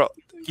were.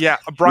 Yeah,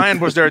 Brian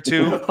was there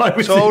too.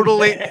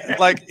 Totally,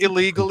 like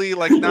illegally,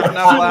 like not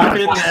allowed.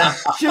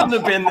 Shouldn't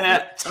have been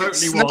there. Totally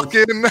snuck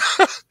in.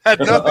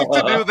 Had nothing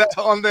to do that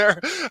on there.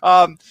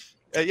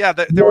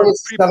 There were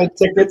selling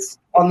tickets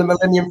on the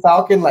Millennium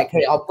Falcon. Like,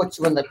 hey, I'll put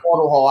you in the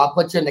portal hole. I'll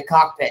put you in the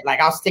cockpit. Like,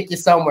 I'll stick you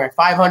somewhere.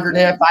 500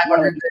 here,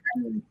 500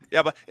 there.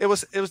 Yeah, but it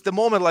was the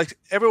moment. Like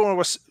everyone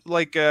was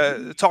like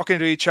talking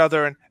to each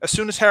other, and as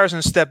soon as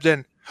Harrison stepped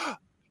in,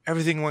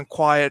 everything went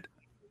quiet.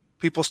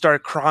 People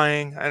started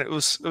crying, and it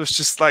was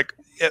just like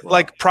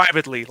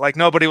privately, like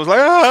nobody was like,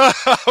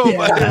 but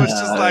it was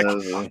just like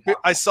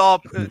I saw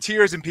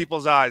tears in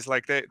people's eyes,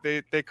 like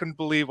they couldn't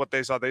believe what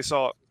they saw. They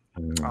saw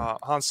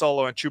Han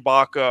Solo and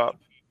Chewbacca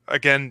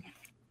again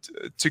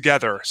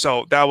together.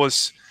 So that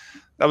was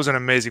an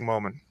amazing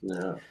moment.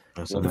 Yeah.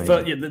 I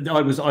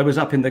was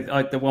up in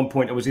at one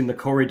point I was in the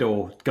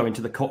corridor going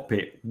to the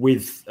cockpit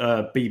with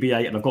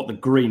BB-8, and I've got the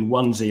green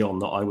onesie on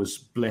that I was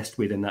blessed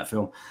with in that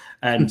film.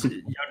 And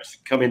Jonas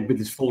had come in with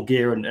his full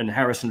gear, and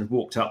Harrison had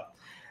walked up,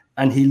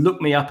 and he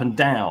looked me up and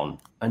down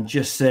and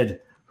just said,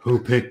 "Who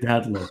picked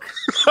that look?"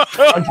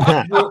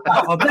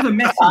 I've never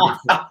met him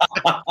before.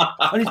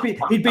 And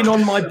he'd been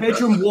on my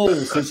bedroom wall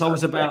since I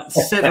was about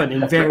 7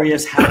 in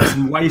various hats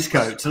and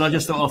waistcoats. And I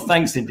just thought, oh,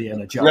 thanks,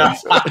 Indiana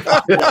Jones. But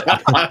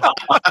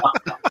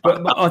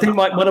I think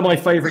one of my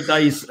favorite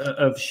days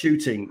of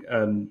shooting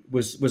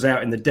was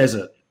out in the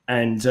desert.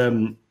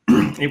 And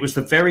it was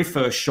the very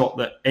first shot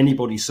that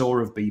anybody saw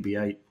of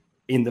BB-8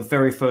 in the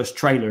very first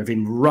trailer of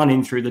him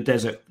running through the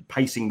desert,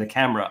 pacing the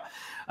camera.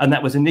 And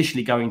that was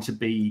initially going to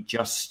be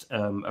just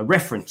a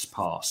reference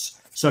pass.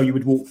 So you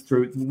would walk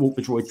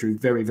the droid through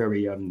very,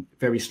 very,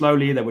 very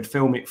slowly. They would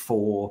film it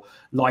for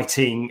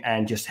lighting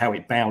and just how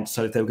it bounced.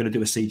 So if they were going to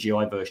do a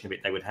CGI version of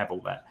it, they would have all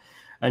that.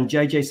 And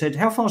JJ said,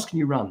 "How fast can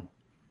you run?"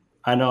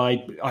 And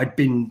I'd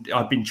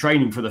been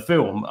training for the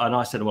film, and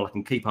I said, "Well, I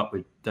can keep up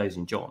with Daisy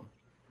and John."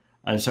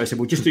 And so I said,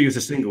 "Well, just do you as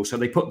a single." So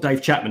they put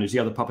Dave Chapman as the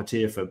other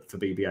puppeteer for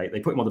BB-8. They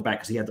put him on the back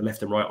because he had the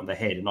left and right on the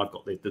head, and I've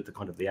got the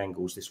kind of the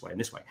angles this way and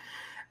this way.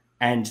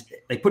 And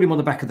they put him on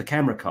the back of the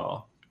camera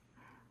car,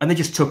 and they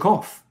just took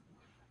off.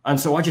 And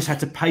so I just had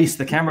to pace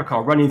the camera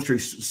car running through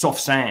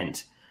soft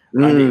sand.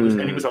 And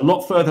it was a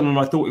lot further than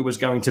I thought it was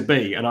going to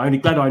be. And I'm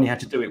glad I only had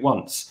to do it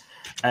once.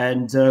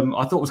 And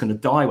I thought I was going to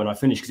die when I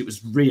finished because it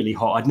was really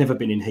hot. I'd never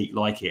been in heat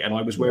like it. And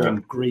I was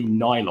wearing green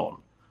nylon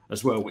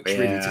as well, which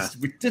really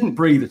we didn't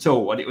breathe at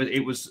all. And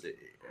it was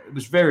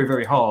very,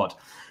 very hard.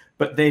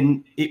 but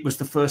then it was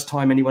the first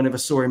time anyone ever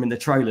saw him in the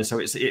trailer. So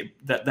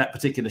that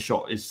particular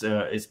shot is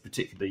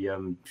particularly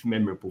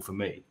memorable for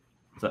me.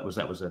 So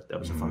that was a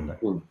fun day.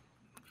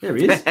 There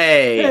he is.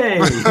 Hey.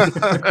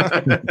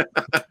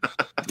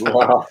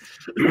 Wow.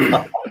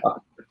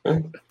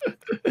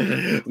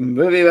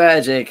 Movie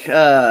magic.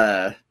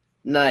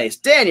 Nice.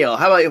 Daniel,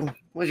 how about you?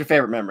 What's your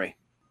favorite memory?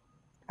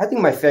 I think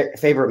my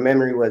favorite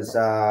memory was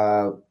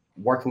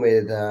working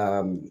with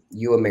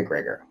Ewan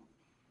McGregor.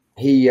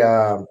 He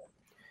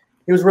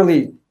was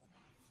really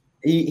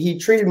he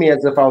treated me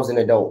as if I was an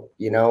adult,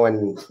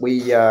 and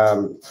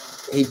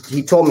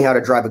he taught me how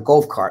to drive a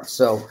golf cart.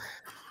 So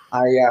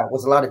I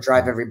was allowed to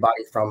drive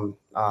everybody from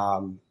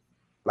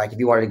like if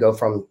you wanted to go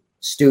from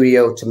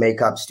studio to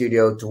makeup,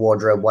 studio to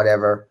wardrobe,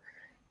 whatever.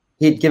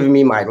 He'd given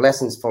me my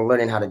lessons for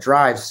learning how to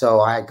drive. So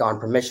I had gotten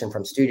permission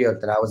from studio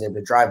that I was able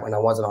to drive when I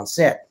wasn't on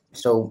set.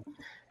 So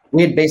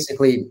we had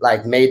basically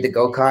like made the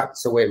go-kart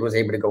so it was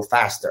able to go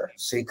faster.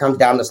 So he comes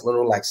down this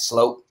little like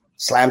slope,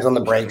 slams on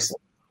the brakes.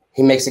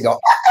 He makes it go.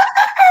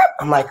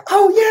 I'm like,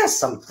 oh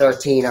yes, I'm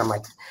 13. I'm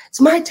like,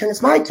 it's my turn.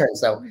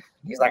 So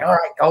he's like, all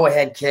right, go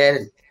ahead, kid.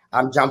 And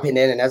I'm jumping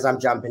in. And as I'm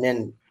jumping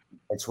in,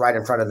 it's right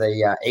in front of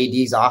the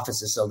AD's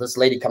offices. So this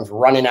lady comes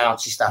running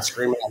out. She starts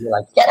screaming at me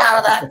like, get out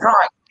of that car.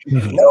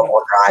 No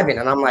more driving.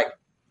 And I'm like,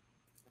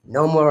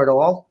 no more at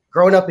all.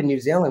 Growing up in New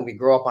Zealand, we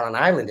grew up on an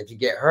island. If you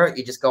get hurt,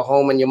 you just go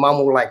home and your mom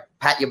will like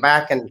pat your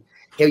back and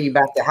heal you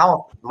back to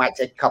health. It might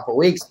take a couple of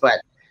weeks,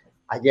 but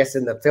I guess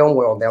in the film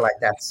world, they're like,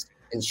 that's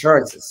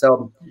insurance.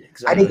 So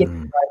I didn't get to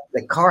drive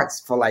the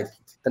carts for like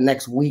the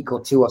next week or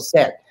two of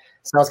set.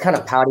 So I was kind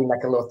of pouting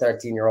like a little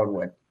 13-year-old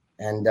would.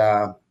 And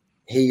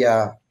he,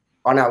 on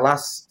our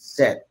last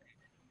set,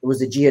 it was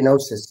the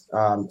Geonosis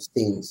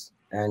scenes.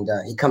 And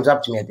he comes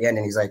up to me at the end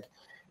and he's like,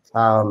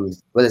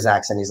 with his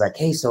accent, he's like,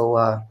 hey,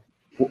 so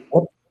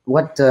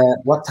what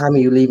time are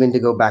you leaving to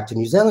go back to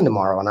New Zealand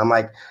tomorrow? And I'm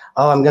like,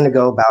 oh, I'm going to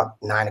go about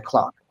 9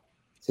 o'clock.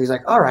 So he's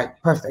like, all right,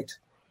 perfect.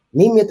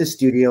 Meet me at the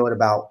studio at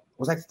about, it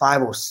was like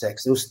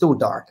 5:06. It was still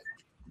dark.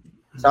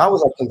 So I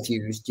was like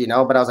confused,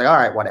 but I was like, all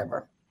right,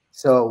 whatever.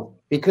 So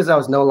because I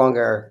was no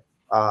longer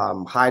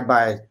hired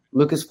by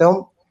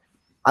Lucasfilm,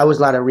 I was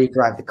allowed to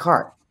redrive the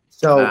cart.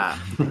 So I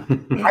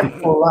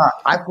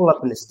pull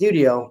up in the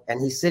studio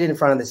and he's sitting in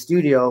front of the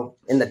studio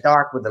in the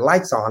dark with the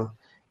lights on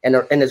and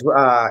in his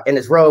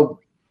robe,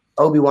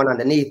 Obi-Wan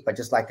underneath, but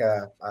just like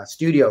a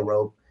studio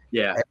robe.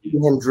 Yeah. And me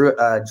and him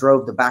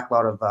drove the back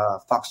lot of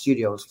Fox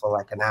Studios for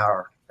like an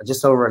hour,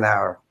 just over an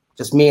hour,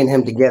 just me and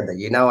him together,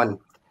 and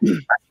he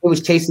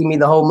was chasing me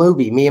the whole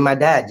movie, me and my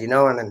dad,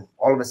 and then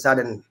all of a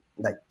sudden,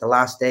 like the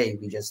last day,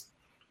 we just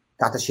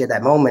got to share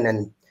that moment.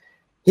 And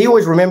he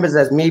always remembers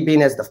as me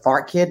being as the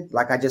fart kid.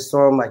 Like I just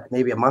saw him like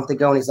maybe a month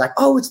ago and he's like,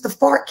 oh, it's the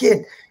fart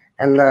kid.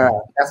 And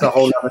that's a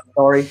whole nother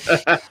story.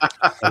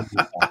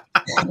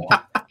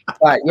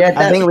 But yeah,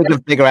 I think we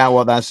can figure out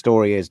what that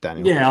story is,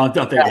 Daniel. Yeah, I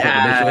think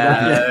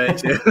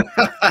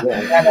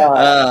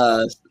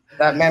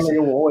that memory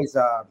will always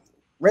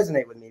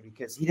resonate with me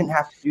because he didn't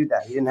have to do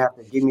that. He didn't have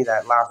to give me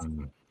that last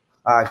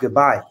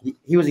goodbye.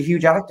 He was a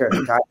huge actor at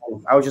the time.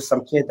 I was just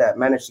some kid that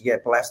managed to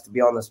get blessed to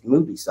be on this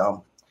movie.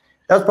 So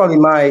that was probably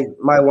my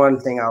one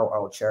thing I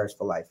will cherish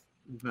for life.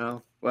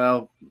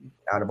 Well,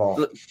 out of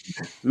all.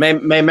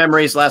 May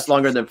memories last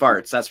longer than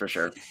farts, that's for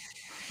sure.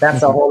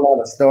 That's a whole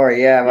other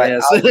story, yeah. But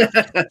yes.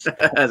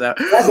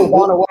 That's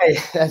gone away.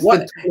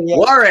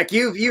 Warwick,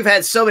 you've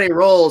had so many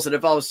roles that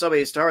involve so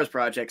many Star Wars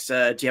projects.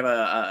 Do you have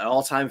an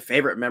all-time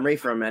favorite memory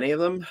from any of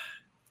them?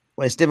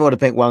 Well, it's difficult to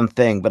pick one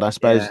thing, but I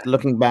suppose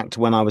looking back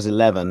to when I was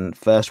 11,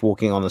 first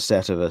walking on the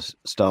set of a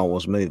Star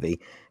Wars movie,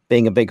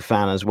 being a big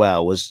fan as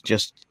well was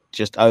just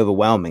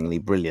overwhelmingly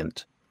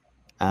brilliant.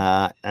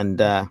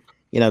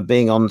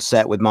 Being on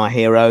set with my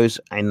heroes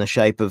in the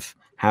shape of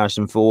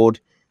Harrison Ford,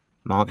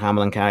 Mark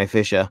Hamill and Carrie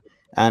Fisher.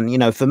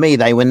 And, for me,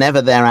 they were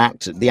never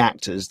the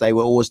actors. They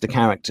were always the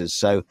characters.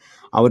 So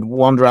I would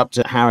wander up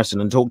to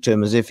Harrison and talk to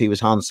him as if he was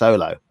Han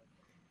Solo.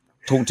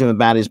 Talk to him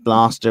about his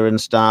blaster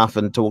and stuff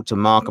and talk to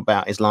Mark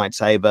about his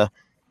lightsaber,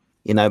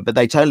 but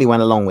they totally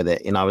went along with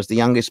it. I was the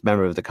youngest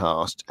member of the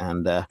cast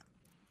and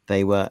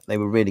they were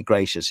really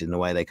gracious in the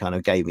way they kind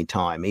of gave me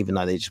time, even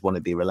though they just wanted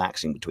to be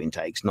relaxing between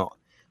takes, not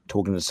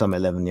talking to some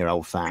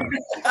 11-year-old fan.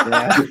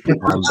 That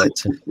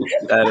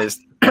is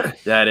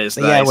nice.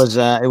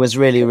 Yeah, it was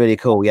really, really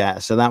cool. Yeah.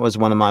 So that was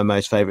one of my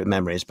most favorite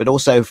memories, but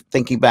also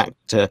thinking back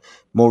to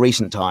more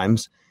recent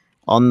times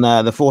on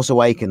The Force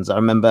Awakens, I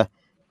remember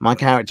my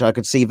character, I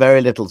could see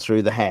very little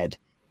through the head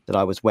that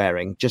I was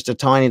wearing, just a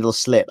tiny little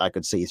slit I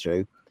could see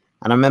through.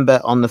 And I remember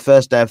on the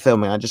first day of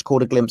filming, I just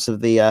caught a glimpse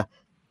of the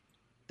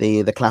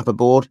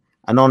clapperboard,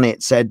 and on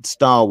it said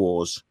Star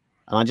Wars.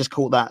 And I just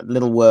caught that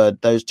little word,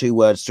 those two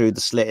words through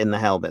the slit in the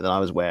helmet that I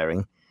was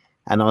wearing.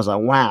 And I was like,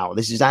 wow,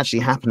 this is actually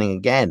happening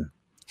again.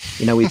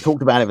 We've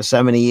talked about it for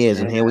so many years,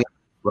 and here we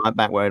are right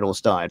back where it all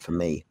started for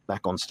me,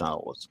 back on Star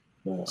Wars.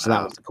 Wow. So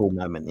that was a cool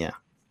moment, yeah.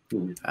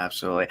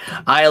 Absolutely.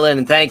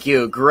 Island, thank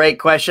you. Great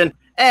question.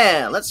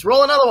 And let's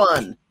roll another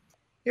one.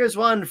 Here's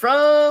one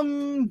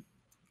from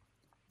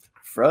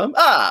from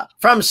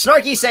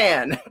Snarky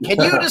San.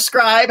 Can you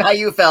describe how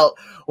you felt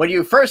when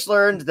you first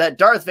learned that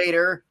Darth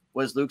Vader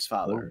was Luke's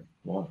father?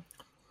 Wow.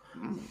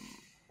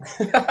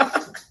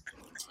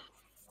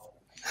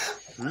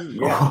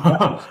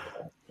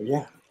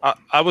 Yeah.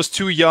 I was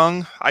too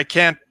young. I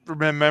can't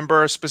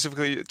remember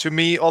specifically. To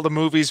me, all the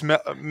movies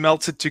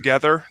melted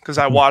together because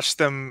I watched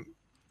them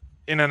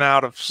in and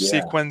out of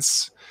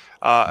sequence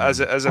as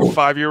a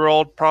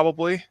 5-year-old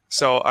probably.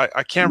 So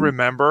I can't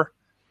remember,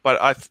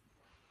 but I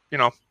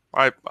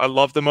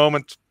love the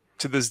moment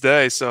to this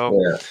day. So,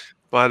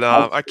 but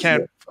I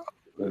can't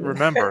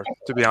remember,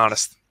 to be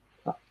honest.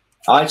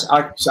 I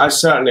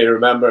certainly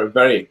remember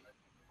very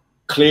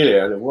clearly,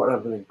 and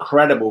what an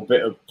incredible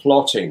bit of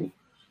plotting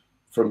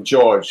from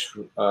George.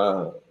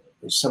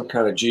 Some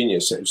kind of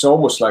genius. It was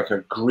almost like a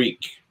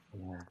Greek.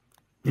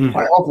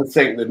 I often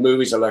think that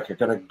movies are like a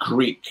kind of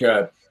Greek,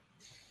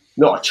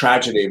 not a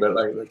tragedy, but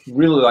like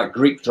really like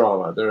Greek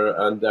drama.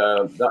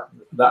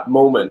 That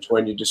moment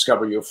when you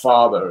discover your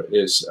father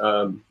is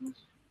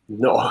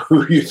not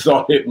who you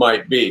thought it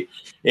might be.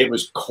 It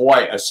was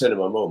quite a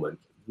cinema moment.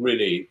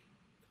 Really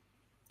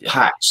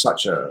packed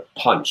such a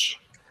punch.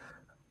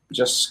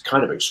 Just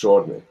kind of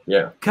extraordinary.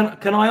 Yeah.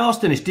 Can I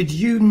ask, Dennis? Did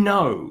you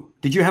know?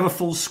 Did you have a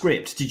full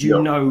script? Did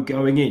you know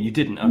going in? You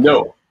didn't.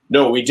 Okay.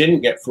 No, we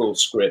didn't get full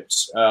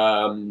scripts.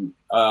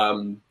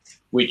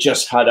 We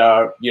just had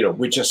our,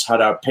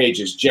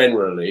 pages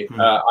generally.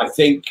 I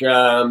think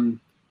I'm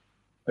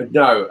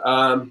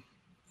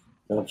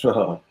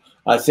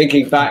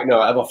thinking back now.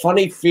 I have a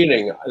funny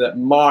feeling that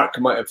Mark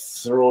might have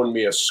thrown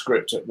me a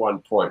script at one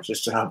point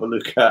just to have a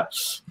look at,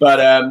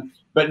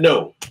 but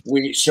no,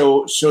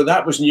 so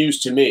that was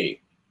news to me.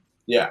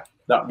 Yeah,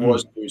 that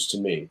was news to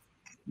me.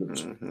 It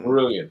was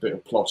brilliant bit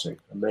of plotting,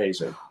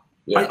 amazing.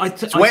 Yeah.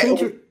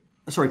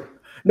 Sorry.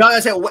 No, I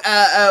said,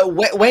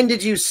 when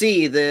did you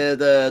see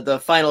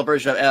the final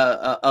version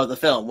of the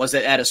film? Was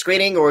it at a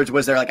screening, or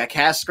was there like a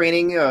cast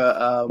screening?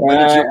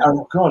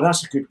 Oh God,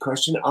 that's a good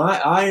question.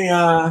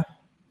 I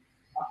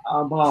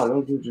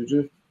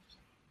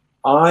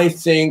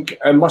think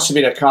it must have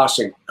been a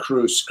casting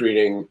crew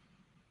screening.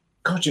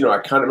 God, I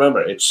can't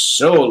remember. It's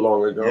so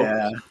long ago.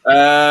 Yeah.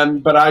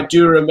 But I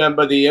do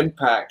remember the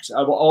impact.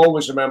 I will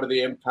always remember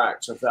the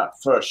impact of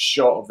that first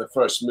shot of the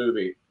first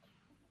movie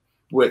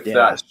with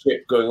that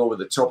ship going over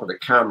the top of the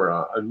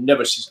camera.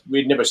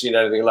 We'd never seen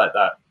anything like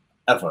that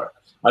ever.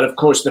 And of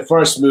course, the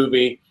first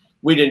movie,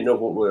 we didn't know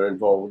what we were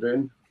involved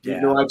in. We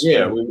had no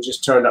idea. We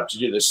just turned up to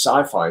do this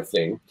sci-fi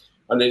thing,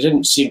 and it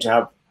didn't seem to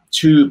have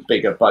too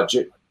big a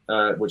budget,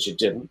 which it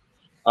didn't.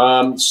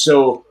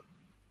 So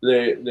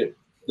the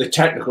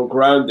technical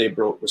ground they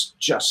broke was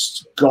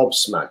just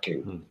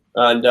gobsmacking.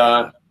 And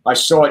I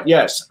saw it.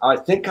 Yes, I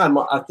think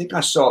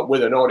I saw it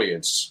with an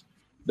audience.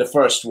 The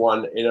first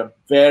one in a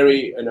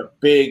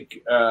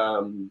big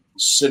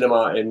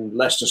cinema in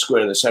Leicester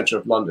Square in the centre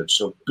of London.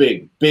 So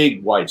big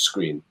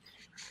widescreen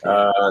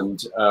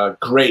and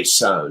great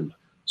sound.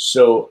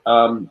 So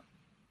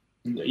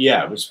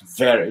it was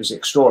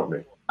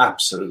extraordinary,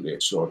 absolutely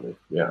extraordinary.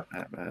 Yeah,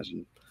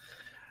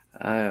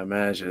 I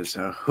imagine.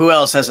 So who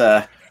else has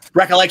a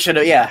recollection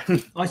of? Yeah,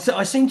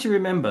 I seem to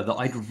remember that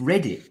I'd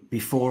read it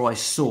before I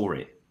saw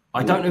it.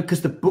 I don't know,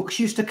 because the books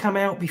used to come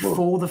out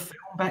before the film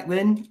back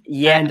then.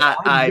 Yeah, and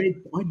I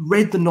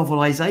read the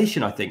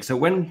novelization, I think. So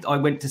when I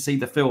went to see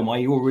the film,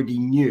 I already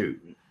knew.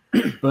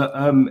 But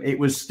it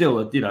was still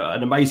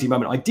an amazing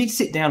moment. I did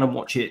sit down and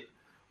watch it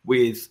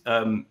with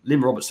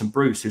Lynn Robertson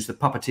Bruce, who's the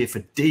puppeteer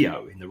for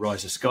Dio in The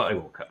Rise of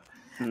Skywalker.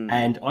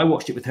 And I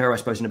watched it with her, I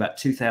suppose, in about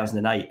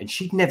 2008, and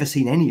she'd never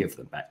seen any of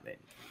them back then.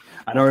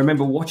 And I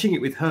remember watching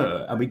it with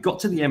her, and we got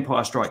to The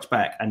Empire Strikes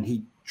Back, and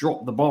he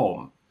dropped the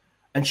bomb.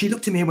 And she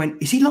looked at me and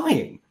went, "Is he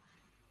lying?"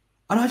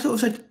 And I sort of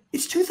said,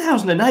 "It's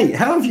 2008.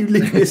 How have you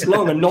lived this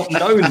long and not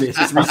known this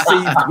as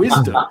received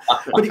wisdom?"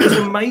 But it was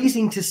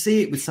amazing to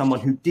see it with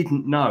someone who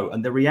didn't know,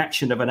 and the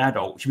reaction of an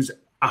adult. She was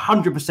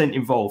 100%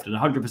 involved and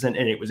 100%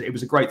 in it. It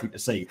was a great thing to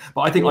see.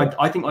 But I think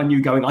I knew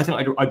going. I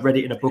think I'd read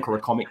it in a book or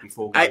a comic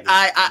before.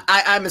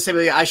 I'm the same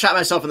with you. I shot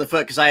myself in the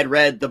foot because I had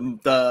read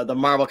the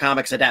Marvel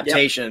Comics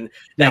adaptation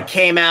that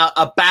came out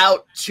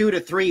about 2 to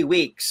 3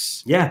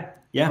 weeks.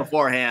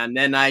 Beforehand,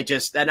 and I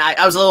was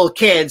a little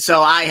kid,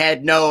 so I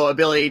had no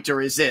ability to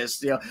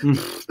resist. No.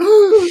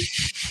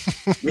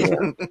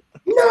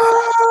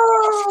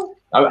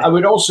 I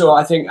would also,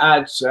 I think,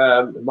 add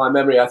my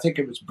memory. I think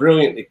it was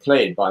brilliantly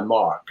played by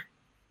Mark.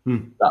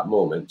 That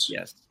moment.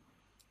 Yes.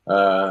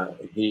 I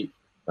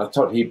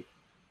thought he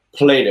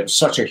played it.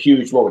 Such a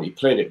huge moment. He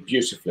played it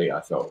beautifully,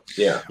 I thought.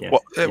 Yeah.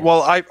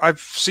 Well,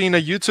 I've seen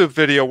a YouTube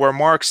video where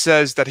Mark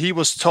says that he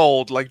was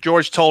told, like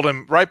George told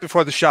him right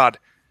before the shot,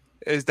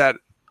 is that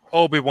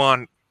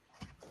Obi-Wan,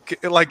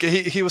 like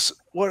he was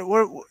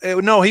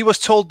he was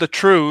told the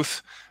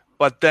truth,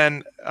 but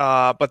then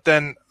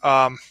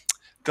the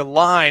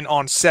line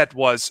on set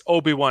was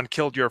Obi-Wan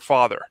killed your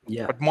father.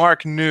 Yeah. But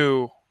Mark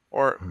knew,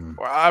 or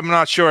I'm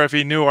not sure if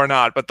he knew or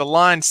not, but the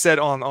line said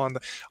on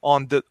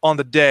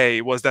the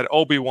day was that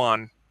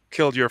Obi-Wan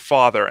killed your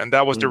father, and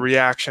that was the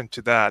reaction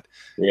to that.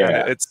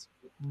 Yeah. And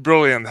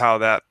brilliant how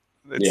that.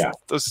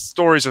 Those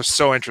stories are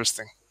so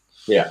interesting.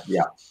 Yeah,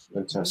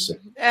 fantastic.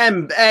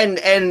 And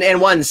in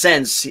one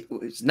sense,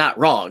 it's not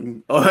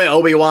wrong.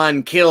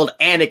 Obi-Wan killed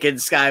Anakin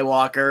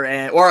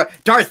Skywalker, or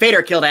Darth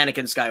Vader killed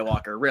Anakin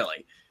Skywalker,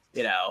 really,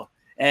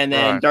 and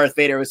then Darth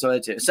Vader was sort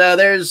of too. So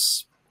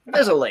there's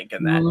a link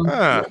in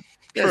that.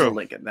 There's a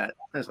link in that.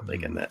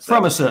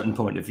 From a certain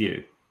point of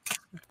view.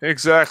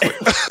 Exactly.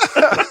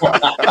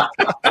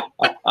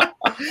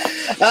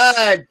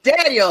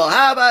 Daniel,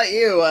 how about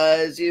you?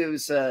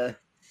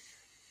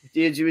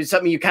 Did you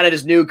something you kind of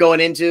just knew going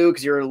into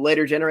because you're a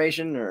later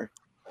generation, or?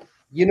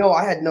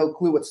 I had no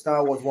clue what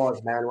Star Wars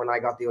was, man. When I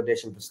got the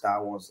audition for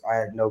Star Wars, I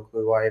had no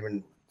clue.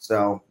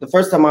 So the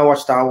first time I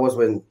watched Star Wars,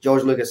 when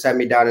George Lucas sat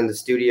me down in the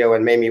studio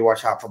and made me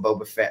watch Hunt for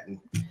Boba Fett, and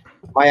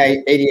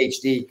my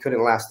ADHD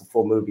couldn't last the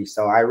full movie,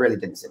 so I really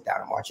didn't sit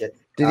down and watch it.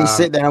 Did he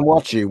sit there and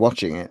watch you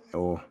watching it,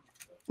 or?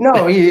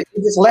 No, he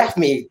just left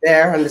me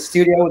there in the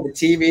studio with the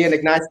TV and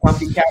a nice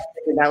comfy couch,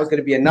 thinking that was going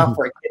to be enough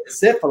for a kid to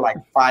sit for like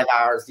 5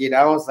 hours.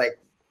 It's like.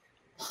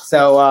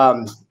 So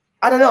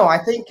I don't know. I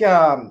think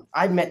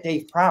I met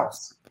Dave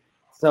Prowse.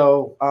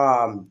 So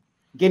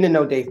getting to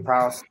know Dave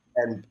Prowse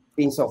and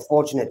being so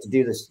fortunate to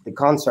do the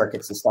con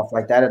circuits and stuff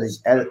like that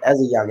as a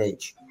young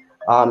age.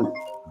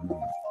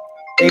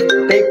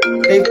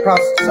 Dave Prowse.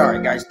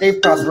 Sorry, guys.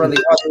 Dave Prowse really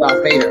was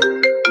Darth Vader.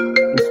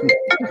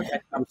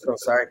 I'm so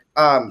sorry.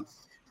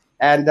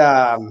 And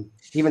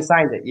he even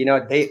signed it.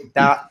 Dave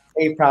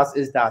Prowse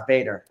is Darth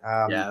Vader.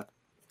 Yeah.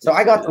 So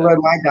I got to learn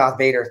my Darth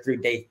Vader through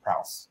Dave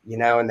Prowse,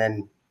 and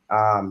then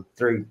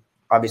through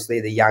obviously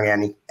the young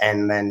Annie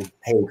and then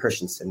Hayden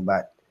Christensen.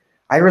 But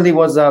I really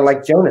was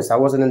like Jonas. I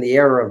wasn't in the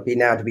era of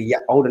being able to be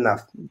old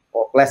enough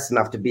or blessed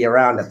enough to be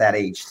around at that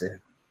age to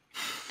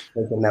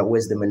give them that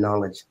wisdom and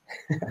knowledge.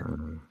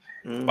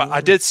 But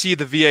I did see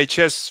the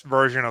VHS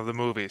version of the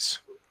movies.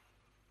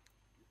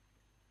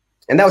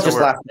 And that was just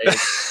last night.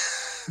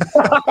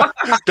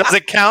 Does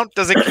it count?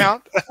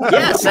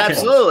 Yes,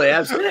 absolutely.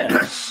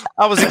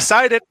 I was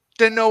excited.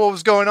 Didn't know what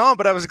was going on,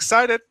 but I was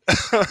excited.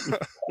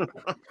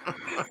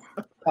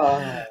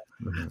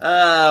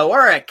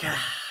 Warwick,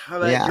 how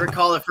about you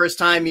recall the first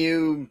time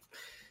you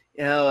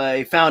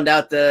found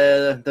out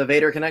the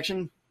Vader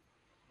connection?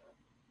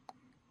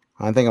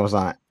 I think I was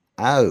like,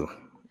 oh,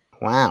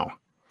 wow.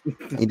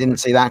 You didn't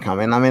see that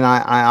coming. I mean,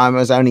 I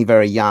was only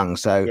very young,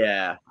 so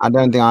I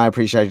don't think I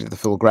appreciated the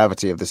full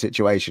gravity of the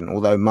situation,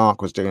 although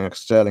Mark was doing a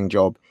sterling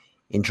job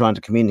in trying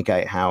to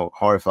communicate how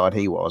horrified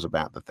he was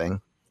about the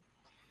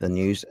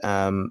news.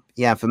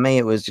 For me,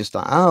 it was just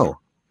like, oh,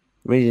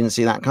 really didn't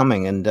see that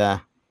coming. And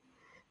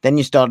then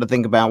you start to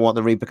think about what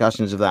the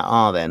repercussions of that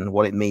are then,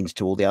 what it means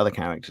to all the other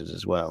characters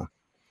as well.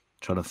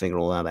 Trying to figure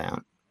all that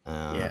out.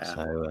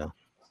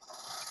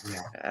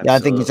 I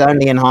think it's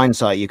only in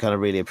hindsight you kind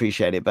of really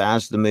appreciate it. But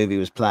as the movie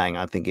was playing,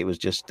 I think it was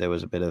just there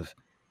was a bit of,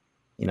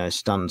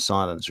 stunned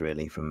silence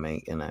really from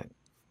me.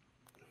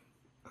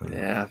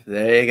 Yeah,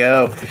 there you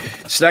go,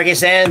 Snarky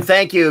Sand.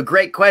 Thank you,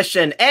 great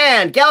question.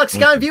 And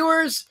GalaxyCon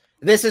viewers,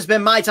 this has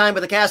been my time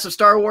with the cast of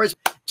Star Wars,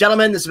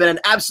 gentlemen. This has been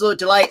an absolute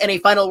delight. Any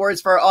final words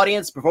for our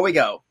audience before we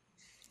go?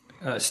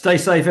 Stay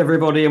safe,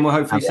 everybody, and we'll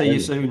hopefully see you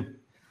soon.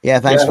 Yeah,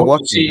 thanks for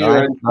watching. See you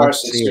in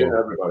person soon,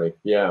 everybody.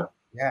 Yeah.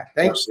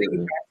 Thanks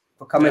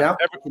for coming out.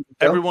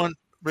 Everyone,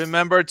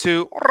 remember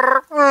to.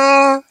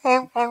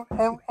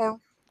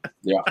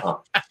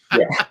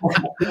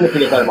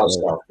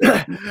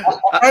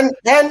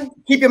 And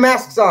keep your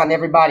masks on,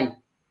 everybody.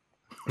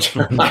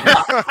 There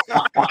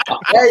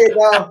you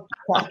go.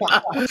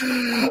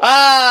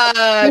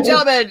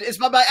 Gentlemen, it's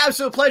my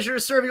absolute pleasure to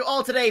serve you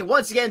all today.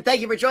 Once again,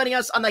 thank you for joining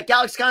us on the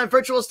GalaxyCon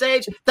virtual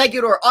stage. Thank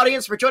you to our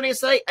audience for joining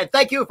us today, and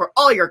thank you for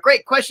all your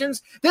great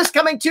questions. This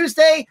coming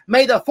Tuesday,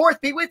 may the 4th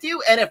be with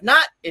you, and if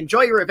not,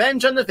 enjoy your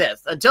revenge on the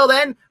 5th. Until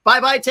then,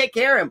 bye-bye, take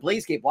care, and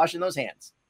please keep washing those hands.